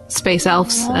space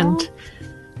elves and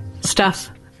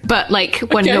stuff. But like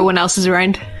when Okay. no one else is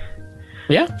around.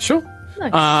 Yeah, sure.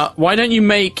 Why don't you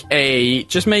make a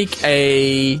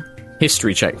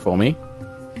history check for me,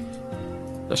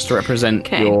 just to represent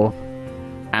Okay. your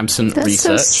absent That's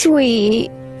so research.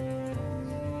 sweet.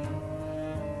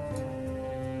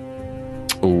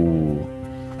 Ooh.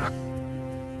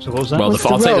 So what was that? Well, What's the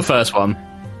I'll take roll? the first one.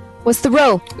 What's the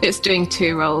roll? It's doing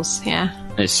 2 rolls, yeah.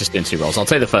 It's just doing 2 rolls. I'll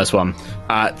take the first one.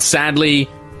 Sadly,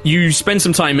 you spend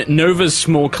some time at Nova's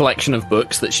small collection of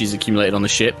books that she's accumulated on the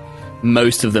ship.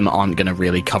 Most of them aren't going to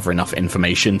really cover enough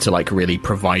information to like really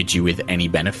provide you with any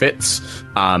benefits.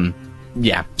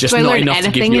 Yeah, just Do I not learn enough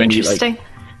to give anything you any. interesting?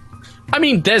 I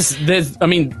mean,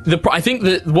 I think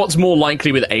that what's more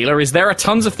likely with Ayla is there are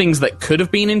tons of things that could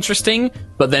have been interesting,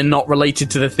 but they're not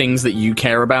related to the things that you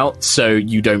care about, so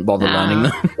you don't bother learning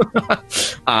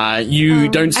them. You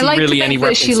don't see I like really to any think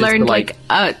that she references to, learned like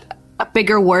a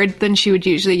bigger word than she would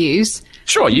usually use.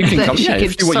 Sure, you can that come. she Yeah, could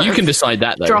if you want, sort you of can decide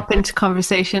that though. Drop into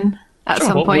conversation at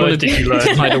some What point. word did you learn?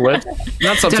 Decide a word.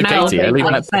 That's up to Don't know. Katie. I leave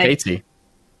that to Like- Katie.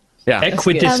 Yeah.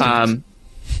 Equidistant.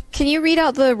 Can you read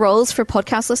out the rolls for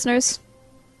podcast listeners?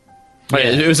 Oh, yeah,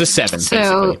 it was a 7, So-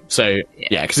 basically. So,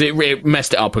 yeah, because it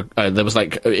messed it up. There was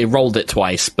like, it rolled it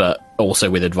twice, but also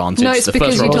with advantage. No, it's The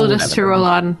because first you roll told was us an to 11. roll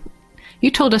on.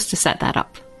 You told us to set that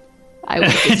up. I would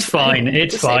It's fine.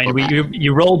 It's fine.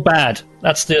 You rolled bad.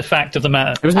 That's the fact of the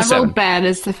matter. It was a I 7. rolled bad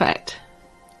as the fact.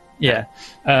 Yeah.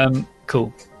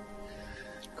 Cool.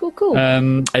 Cool.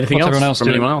 Anything what's else everyone else from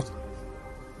doing? anyone else?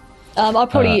 I'll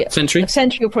probably Sentry?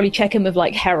 will probably check in with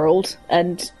like Herald,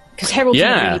 and because Herald's in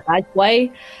Yeah. a really bad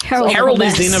way. Herald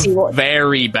is in See a what-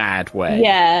 very bad way.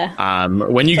 Yeah.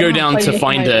 When you go Someone down to probably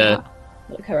find looking her, over that.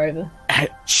 Look her over.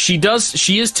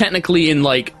 she is technically in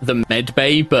like the med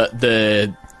bay, but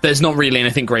there's not really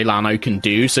anything Grey Lano can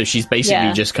do, so she's basically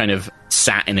Yeah. just kind of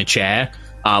sat in a chair.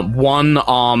 One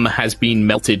arm has been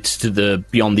melted to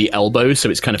beyond the elbow, so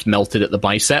it's kind of melted at the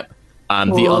bicep. The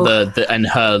Whoa. other, and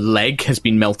her leg has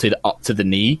been melted up to the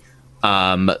knee.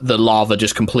 The lava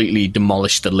just completely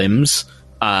demolished the limbs.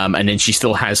 And then she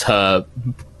still has her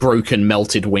broken,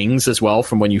 melted wings as well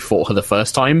from when you fought her the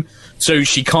first time. So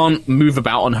she can't move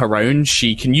about on her own.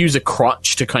 She can use a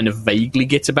crutch to kind of vaguely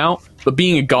get about. But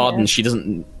being a guardian, she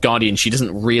doesn't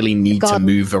really need to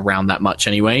move around that much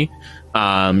anyway.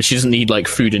 She doesn't need like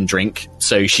food and drink,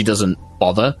 so she doesn't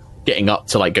bother. getting up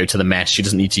to like go to the mess. She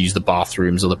doesn't need to use the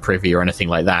bathrooms or the privy or anything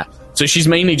like that. So she's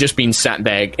mainly just been sat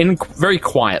there very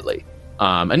quietly.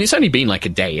 And it's only been like a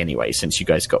day anyway since you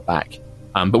guys got back.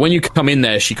 But when you come in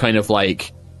there, she kind of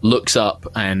like looks up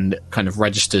and kind of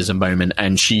registers a moment,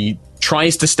 and she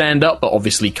tries to stand up, but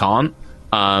obviously can't.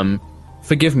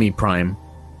 Forgive me, Prime.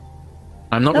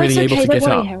 I'm not really able to get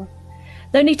up. Harold.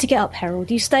 No need to get up, Harold.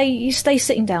 You stay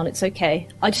sitting down. It's okay.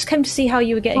 I just came to see how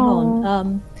you were getting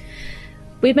on.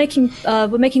 We're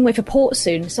making way for port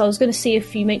soon, so I was going to see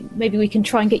if maybe we can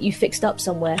try and get you fixed up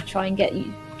somewhere. Try and get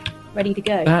you ready to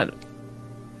go.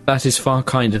 That is far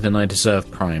kinder than I deserve,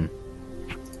 Prime.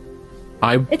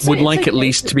 I would like at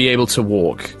least to be able to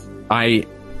walk.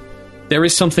 There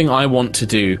is something I want to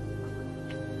do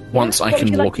once I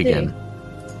can walk again.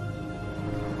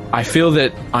 I feel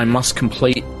that I must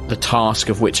complete the task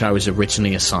of which I was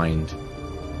originally assigned.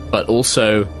 But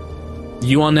also,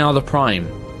 you are now the Prime.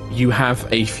 You have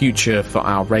a future for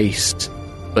our race,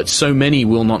 but so many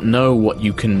will not know what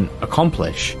you can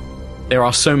accomplish. There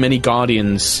are so many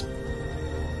Guardians,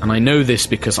 and I know this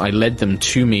because I led them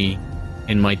to me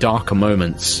in my darker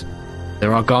moments.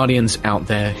 There are Guardians out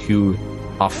there who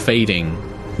are fading,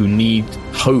 who need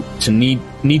hope,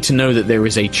 need to know that there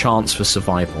is a chance for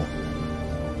survival.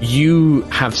 You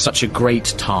have such a great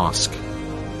task.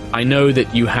 I know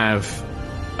that you have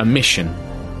a mission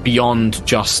beyond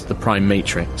just the Prime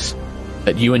Matrix,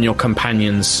 that you and your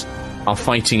companions are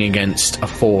fighting against a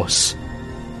force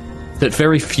that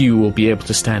very few will be able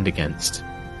to stand against.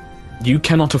 You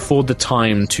cannot afford the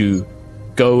time to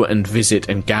go and visit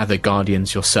and gather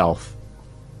Guardians yourself,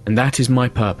 and that is my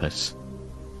purpose.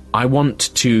 I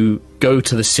want to go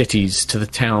to the cities, to the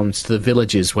towns, to the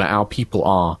villages where our people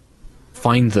are,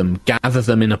 find them, gather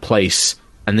them in a place,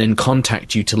 and then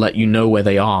contact you to let you know where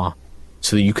they are,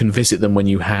 so that you can visit them when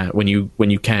you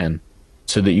can,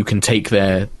 so that you can take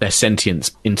their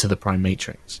sentience into the Prime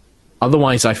Matrix.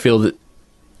 Otherwise, I feel that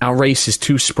our race is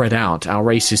too spread out. Our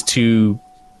race is too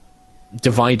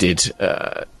divided.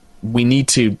 We need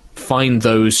to find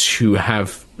those who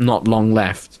have not long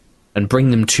left and bring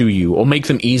them to you, or make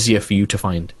them easier for you to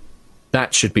find.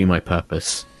 That should be my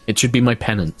purpose. It should be my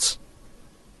penance.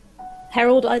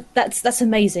 Harold, that's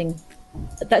amazing.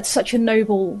 That's such a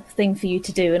noble thing for you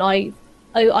to do, and I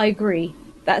agree.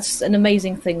 That's an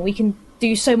amazing thing. We can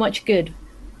do so much good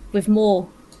with more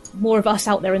of us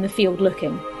out there in the field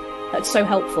looking. That's so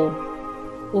helpful.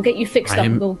 We'll get you fixed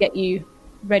up. We'll get you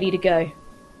ready to go.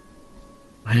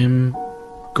 I am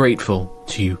grateful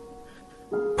to you,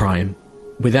 Prime.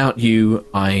 Without you,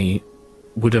 I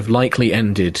would have likely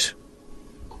ended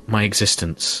my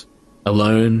existence,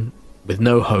 alone, with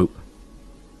no hope.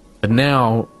 But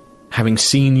now, having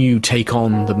seen you take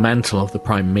on the mantle of the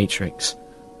Prime Matrix,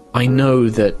 I know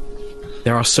that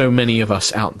there are so many of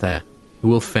us out there who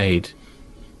will fade.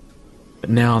 But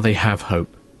now they have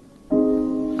hope.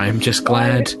 I am just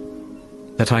glad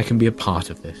that I can be a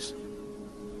part of this.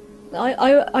 I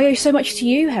owe so much to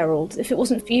you, Harold. If it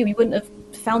wasn't for you, we wouldn't have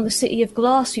found the City of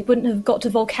Glass. We wouldn't have got to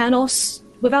Volcanos.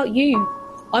 Without you,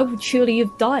 I would surely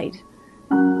have died.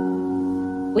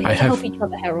 We're here to help each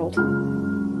other, Harold.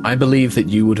 I believe that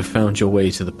you would have found your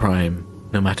way to the Prime,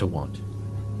 no matter what.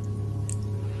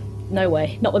 No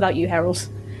way. Not without you, Harold.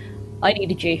 I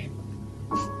needed you.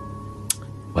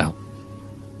 Well,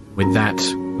 with that,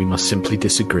 we must simply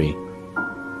disagree.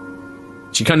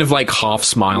 She kind of, like, half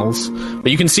smiles.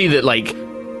 But you can see that, like,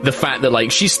 the fact that,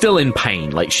 like, she's still in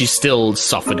pain. Like, she's still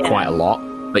suffered quite a lot.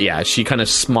 But yeah, she kind of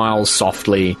smiles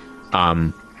softly,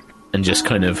 and just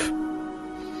kind of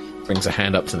brings a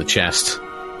hand up to the chest.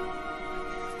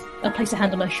 I'll place a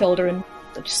hand on her shoulder and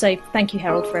just say, thank you,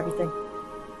 Harold, for everything.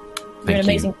 You're an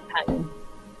amazing companion.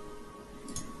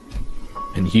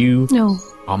 And you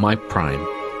are my Prime.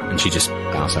 And she just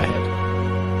bows her head.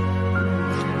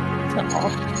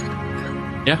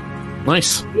 Yeah,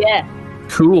 nice. Yeah.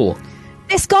 Cool.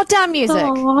 This goddamn music.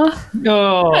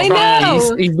 Oh, I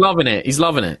know. He's loving it. He's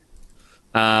loving it.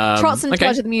 Trot's in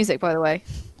charge of the music, by the way.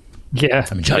 Yeah.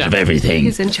 I'm in charge of everything.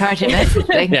 He's in charge of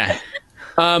everything. Yeah.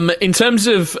 In terms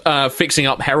of fixing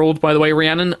up Harold, by the way,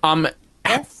 Rhiannon,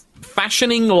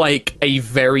 fashioning like a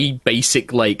very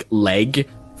basic like leg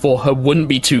for her wouldn't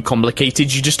be too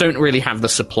complicated. You just don't really have the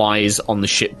supplies on the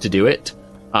ship to do it.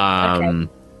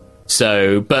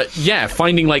 So, but yeah,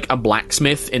 finding like a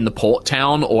blacksmith in the port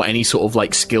town or any sort of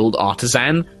like skilled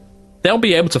artisan, they'll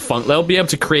be able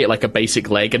to create like a basic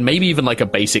leg and maybe even like a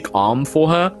basic arm for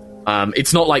her.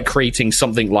 It's not like creating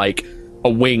something like a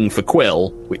wing for Quill,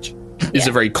 which is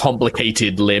a very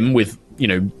complicated limb with, you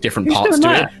know, different parts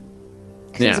to it.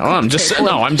 Yeah, well, I'm just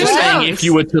saying if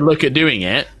you were to look at doing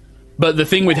it, But the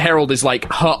thing with Herald is,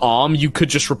 like, her arm you could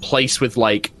just replace with,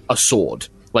 like, a sword.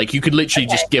 Like, you could literally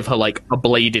just give her, like, a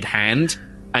bladed hand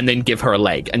and then give her a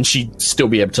leg, and she'd still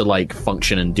be able to, like,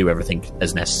 function and do everything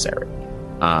as necessary.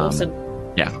 Awesome.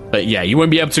 Yeah, but yeah, you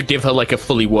won't be able to give her, like, a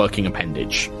fully working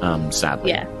appendage, sadly.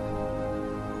 Yeah.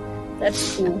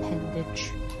 That's cool.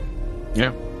 Appendage.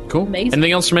 Yeah, cool. Amazing.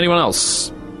 Anything else from anyone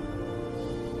else?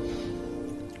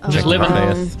 Just living.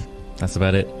 That's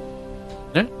about it.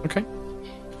 Yeah, okay.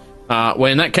 Well,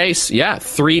 in that case, yeah,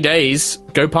 3 days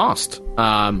go past.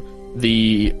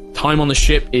 The time on the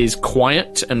ship is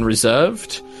quiet and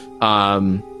reserved.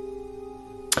 I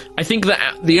think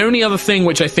that the only other thing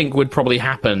which I think would probably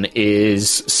happen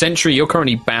is Sentry, you're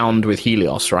currently bound with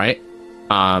Helios, right?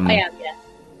 I am, yeah.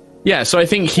 Yeah, so I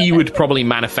think he would probably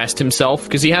manifest himself,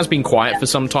 because he has been quiet for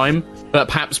some time, but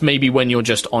perhaps maybe when you're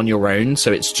just on your own,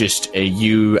 so it's just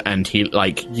you and he,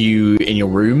 like, you in your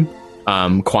room,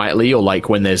 quietly, or like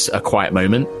when there's a quiet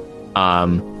moment.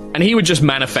 And he would just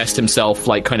manifest himself,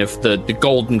 like, kind of the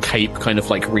golden cape kind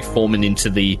of, like, reforming into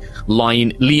the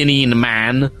Leonine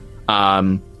man,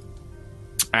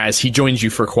 as he joins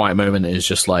you for a quiet moment, is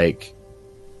just like,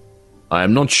 I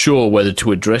am not sure whether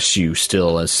to address you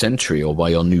still as Sentry or by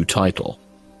your new title.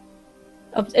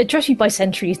 Address you by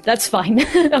Sentry, that's fine.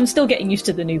 I'm still getting used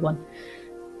to the new one.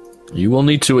 You will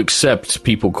need to accept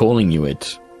people calling you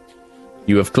it.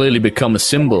 You have clearly become a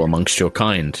symbol amongst your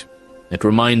kind. It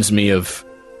reminds me of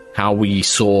how we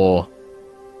saw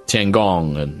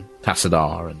Tiangong and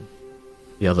Tassadar and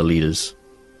the other leaders.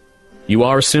 You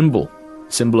are a symbol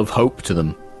of hope to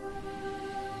them.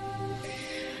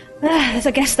 I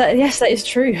guess that, yes, that is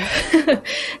true.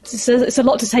 It's a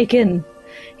lot to take in,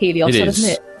 Helios, I'll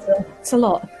admit. It's a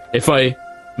lot.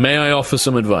 May I offer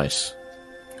some advice?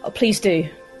 Oh, please do.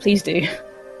 Please do.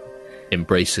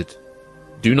 Embrace it.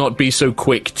 Do not be so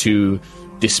quick to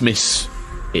dismiss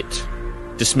it.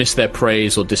 Dismiss their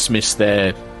praise or dismiss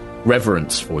their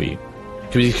reverence for you.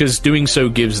 Because doing so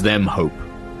gives them hope.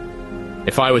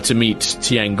 If I were to meet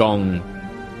Tiangong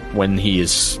when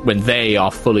they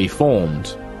are fully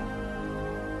formed,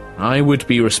 I would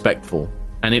be respectful,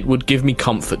 and it would give me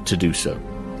comfort to do so.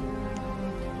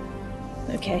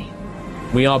 Okay.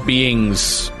 We are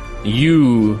beings,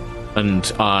 you and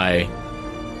I,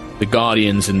 the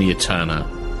Guardians and the Eterna.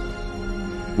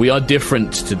 We are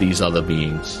different to these other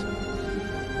beings.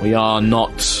 We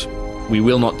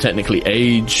will not technically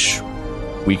age.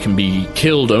 We can be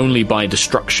killed only by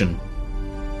destruction.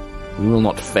 We will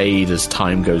not fade as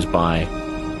time goes by.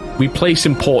 We place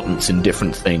importance in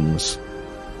different things.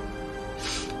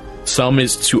 Some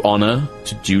is to honor,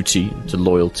 to duty, to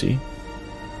loyalty.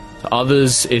 To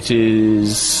others, it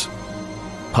is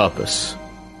purpose.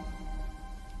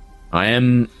 I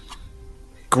am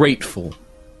grateful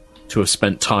to have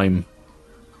spent time,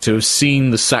 to have seen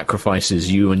the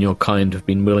sacrifices you and your kind have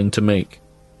been willing to make.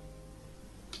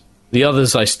 The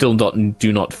others I still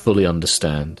do not fully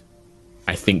understand.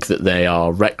 I think that they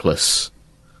are reckless.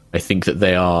 I think that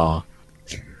they are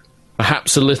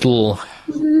perhaps a little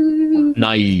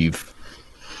naive.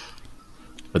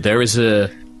 But there is a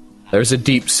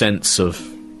deep sense of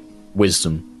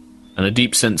wisdom and a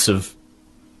deep sense of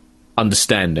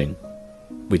understanding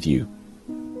with you.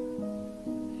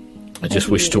 I just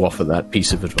wish to offer that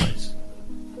piece of advice.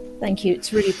 Thank you.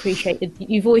 It's really appreciated.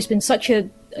 You've always been such a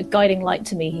guiding light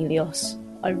to me, Helios.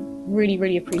 I really,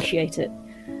 really appreciate it.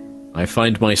 I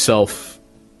find myself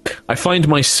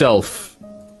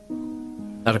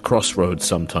at a crossroads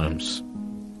sometimes.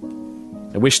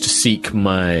 I wish to seek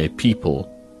my people,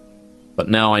 but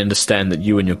now I understand that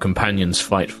you and your companions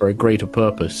fight for a greater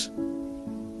purpose.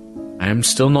 I am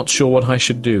still not sure what I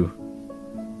should do.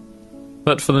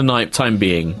 But for the time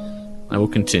being, I will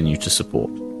continue to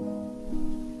support.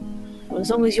 Well, as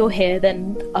long as you're here,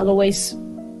 then I'll always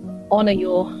honor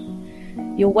your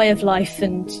way of life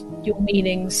and your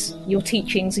meanings, your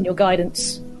teachings and your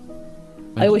guidance.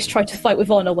 I always try to fight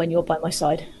with honor when you're by my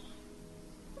side.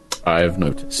 I have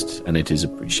noticed, and it is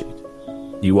appreciated.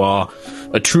 You are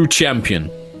a true champion.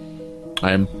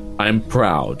 I am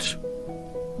proud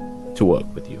to work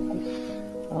with you.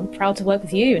 I'm proud to work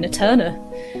with you in Eterna.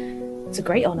 It's a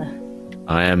great honor.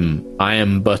 I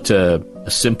am but a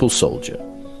simple soldier.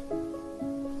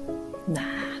 Nah,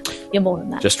 you're more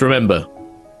than that. Just remember,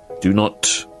 do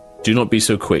not be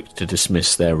so quick to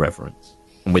dismiss their reverence.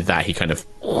 And with that, he kind of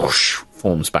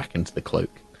forms back into the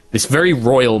cloak. This very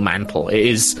royal mantle. It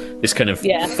is this kind of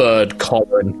furred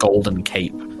collar and golden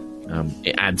cape.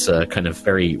 It adds a kind of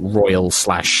very royal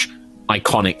 /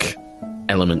 iconic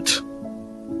element.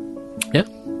 Yeah.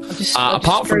 I'll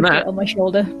apart from that, on my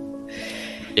shoulder.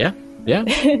 Yeah. Yeah,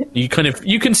 you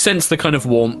can sense the kind of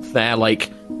warmth there. Like,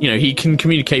 you know, he can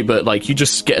communicate, but like you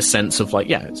just get a sense of like,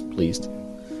 yeah, it's pleased. He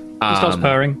starts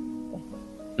purring.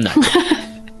 No.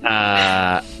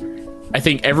 I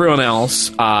think everyone else,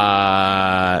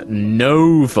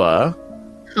 Nova.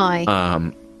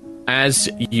 Hi. As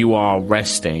you are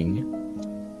resting,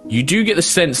 you do get the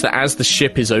sense that as the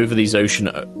ship is over these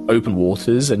open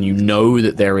waters, and you know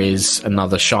that there is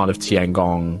another shard of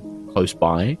Tiangong close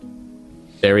by,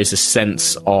 there is a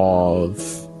sense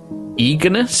of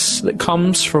eagerness that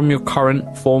comes from your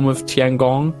current form of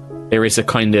Tiangong. There is a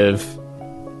kind of,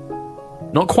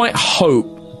 not quite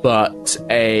hope, but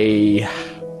a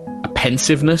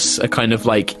pensiveness, a kind of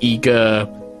like eager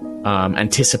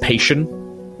anticipation,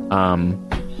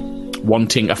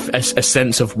 wanting a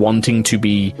sense of wanting to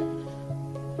be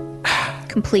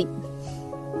complete.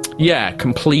 Yeah,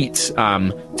 complete.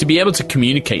 To be able to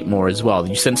communicate more as well.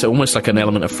 You sense almost like an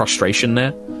element of frustration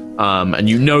there. And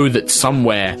you know that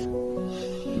somewhere,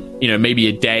 you know, maybe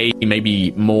a day,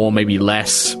 maybe more, maybe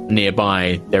less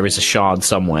nearby, there is a shard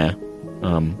somewhere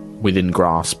within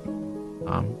grasp.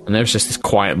 And there's just this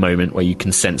quiet moment where you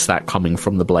can sense that coming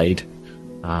from the blade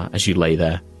as you lay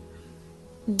there.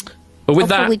 But with I'll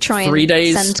that, probably try 3 and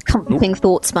days... send comforting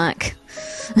thoughts back.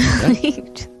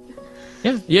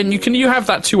 Yeah, and you have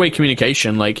that two-way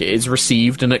communication, like it is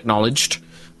received and acknowledged,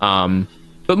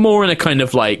 but more in a kind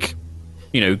of like,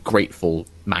 you know, grateful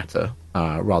matter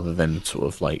rather than sort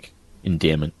of like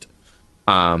endearment.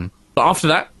 But after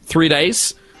that, 3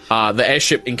 days, the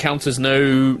airship encounters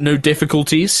no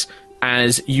difficulties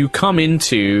as you come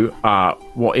into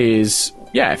what is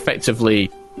effectively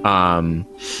a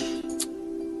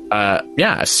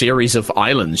series of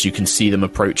islands. You can see them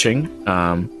approaching.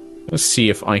 Let's see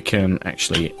if I can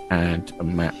actually add a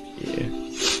map here.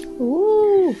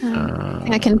 Ooh. I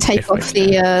think I can take off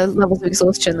the levels of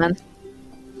exhaustion then.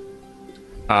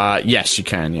 Yes, you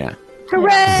can, yeah.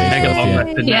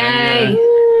 Hooray! Yay!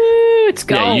 Let's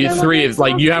go. Yeah,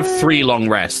 you have 3 long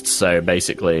rests, so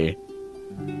basically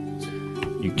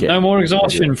you get no more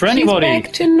exhaustion for anybody. She's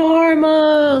back to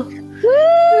normal.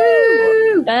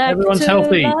 Woo! Back Everyone's to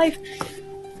healthy. life.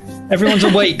 Everyone's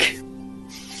awake.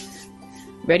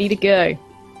 Ready to go.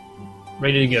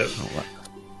 Ready to go.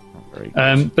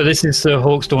 But this is the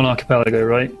Hawksdawn Archipelago,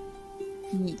 right?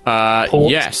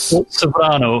 Yes. Port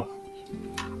Sovrano.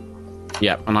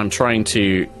 Yep, and I'm trying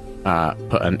to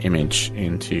put an image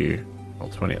into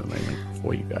Roll20 at the moment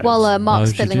for you guys. While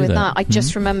Mark's fiddling with that? that, I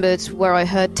just remembered where I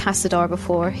heard Tassadar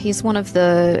before. He's one of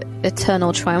the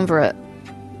Eternal Triumvirate.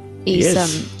 He's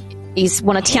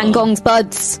one of Tiangong's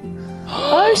buds.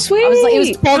 Oh, sweet! I was like, it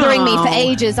was bothering me for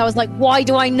ages. I was like, why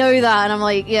do I know that? And I'm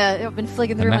like, yeah, I've been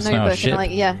flicking through my that's now a notebook, and ship. I'm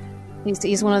like, yeah,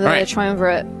 he's one of the Right.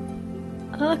 Triumvirate.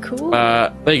 Oh, cool.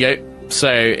 There you go.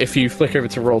 So if you flick over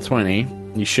to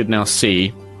Roll20, you should now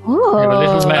see We have a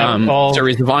little map of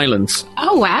series of islands.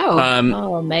 Oh, wow.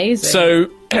 Oh, amazing. So,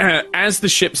 as the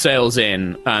ship sails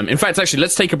in fact, actually,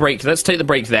 let's take a break. Let's take the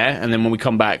break there, and then when we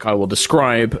come back, I will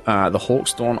describe the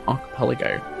Hawksdawn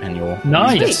Archipelago and your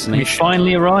nice. We destination.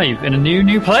 finally arrive in a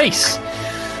new place.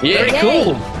 Yeah, Very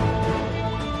cool.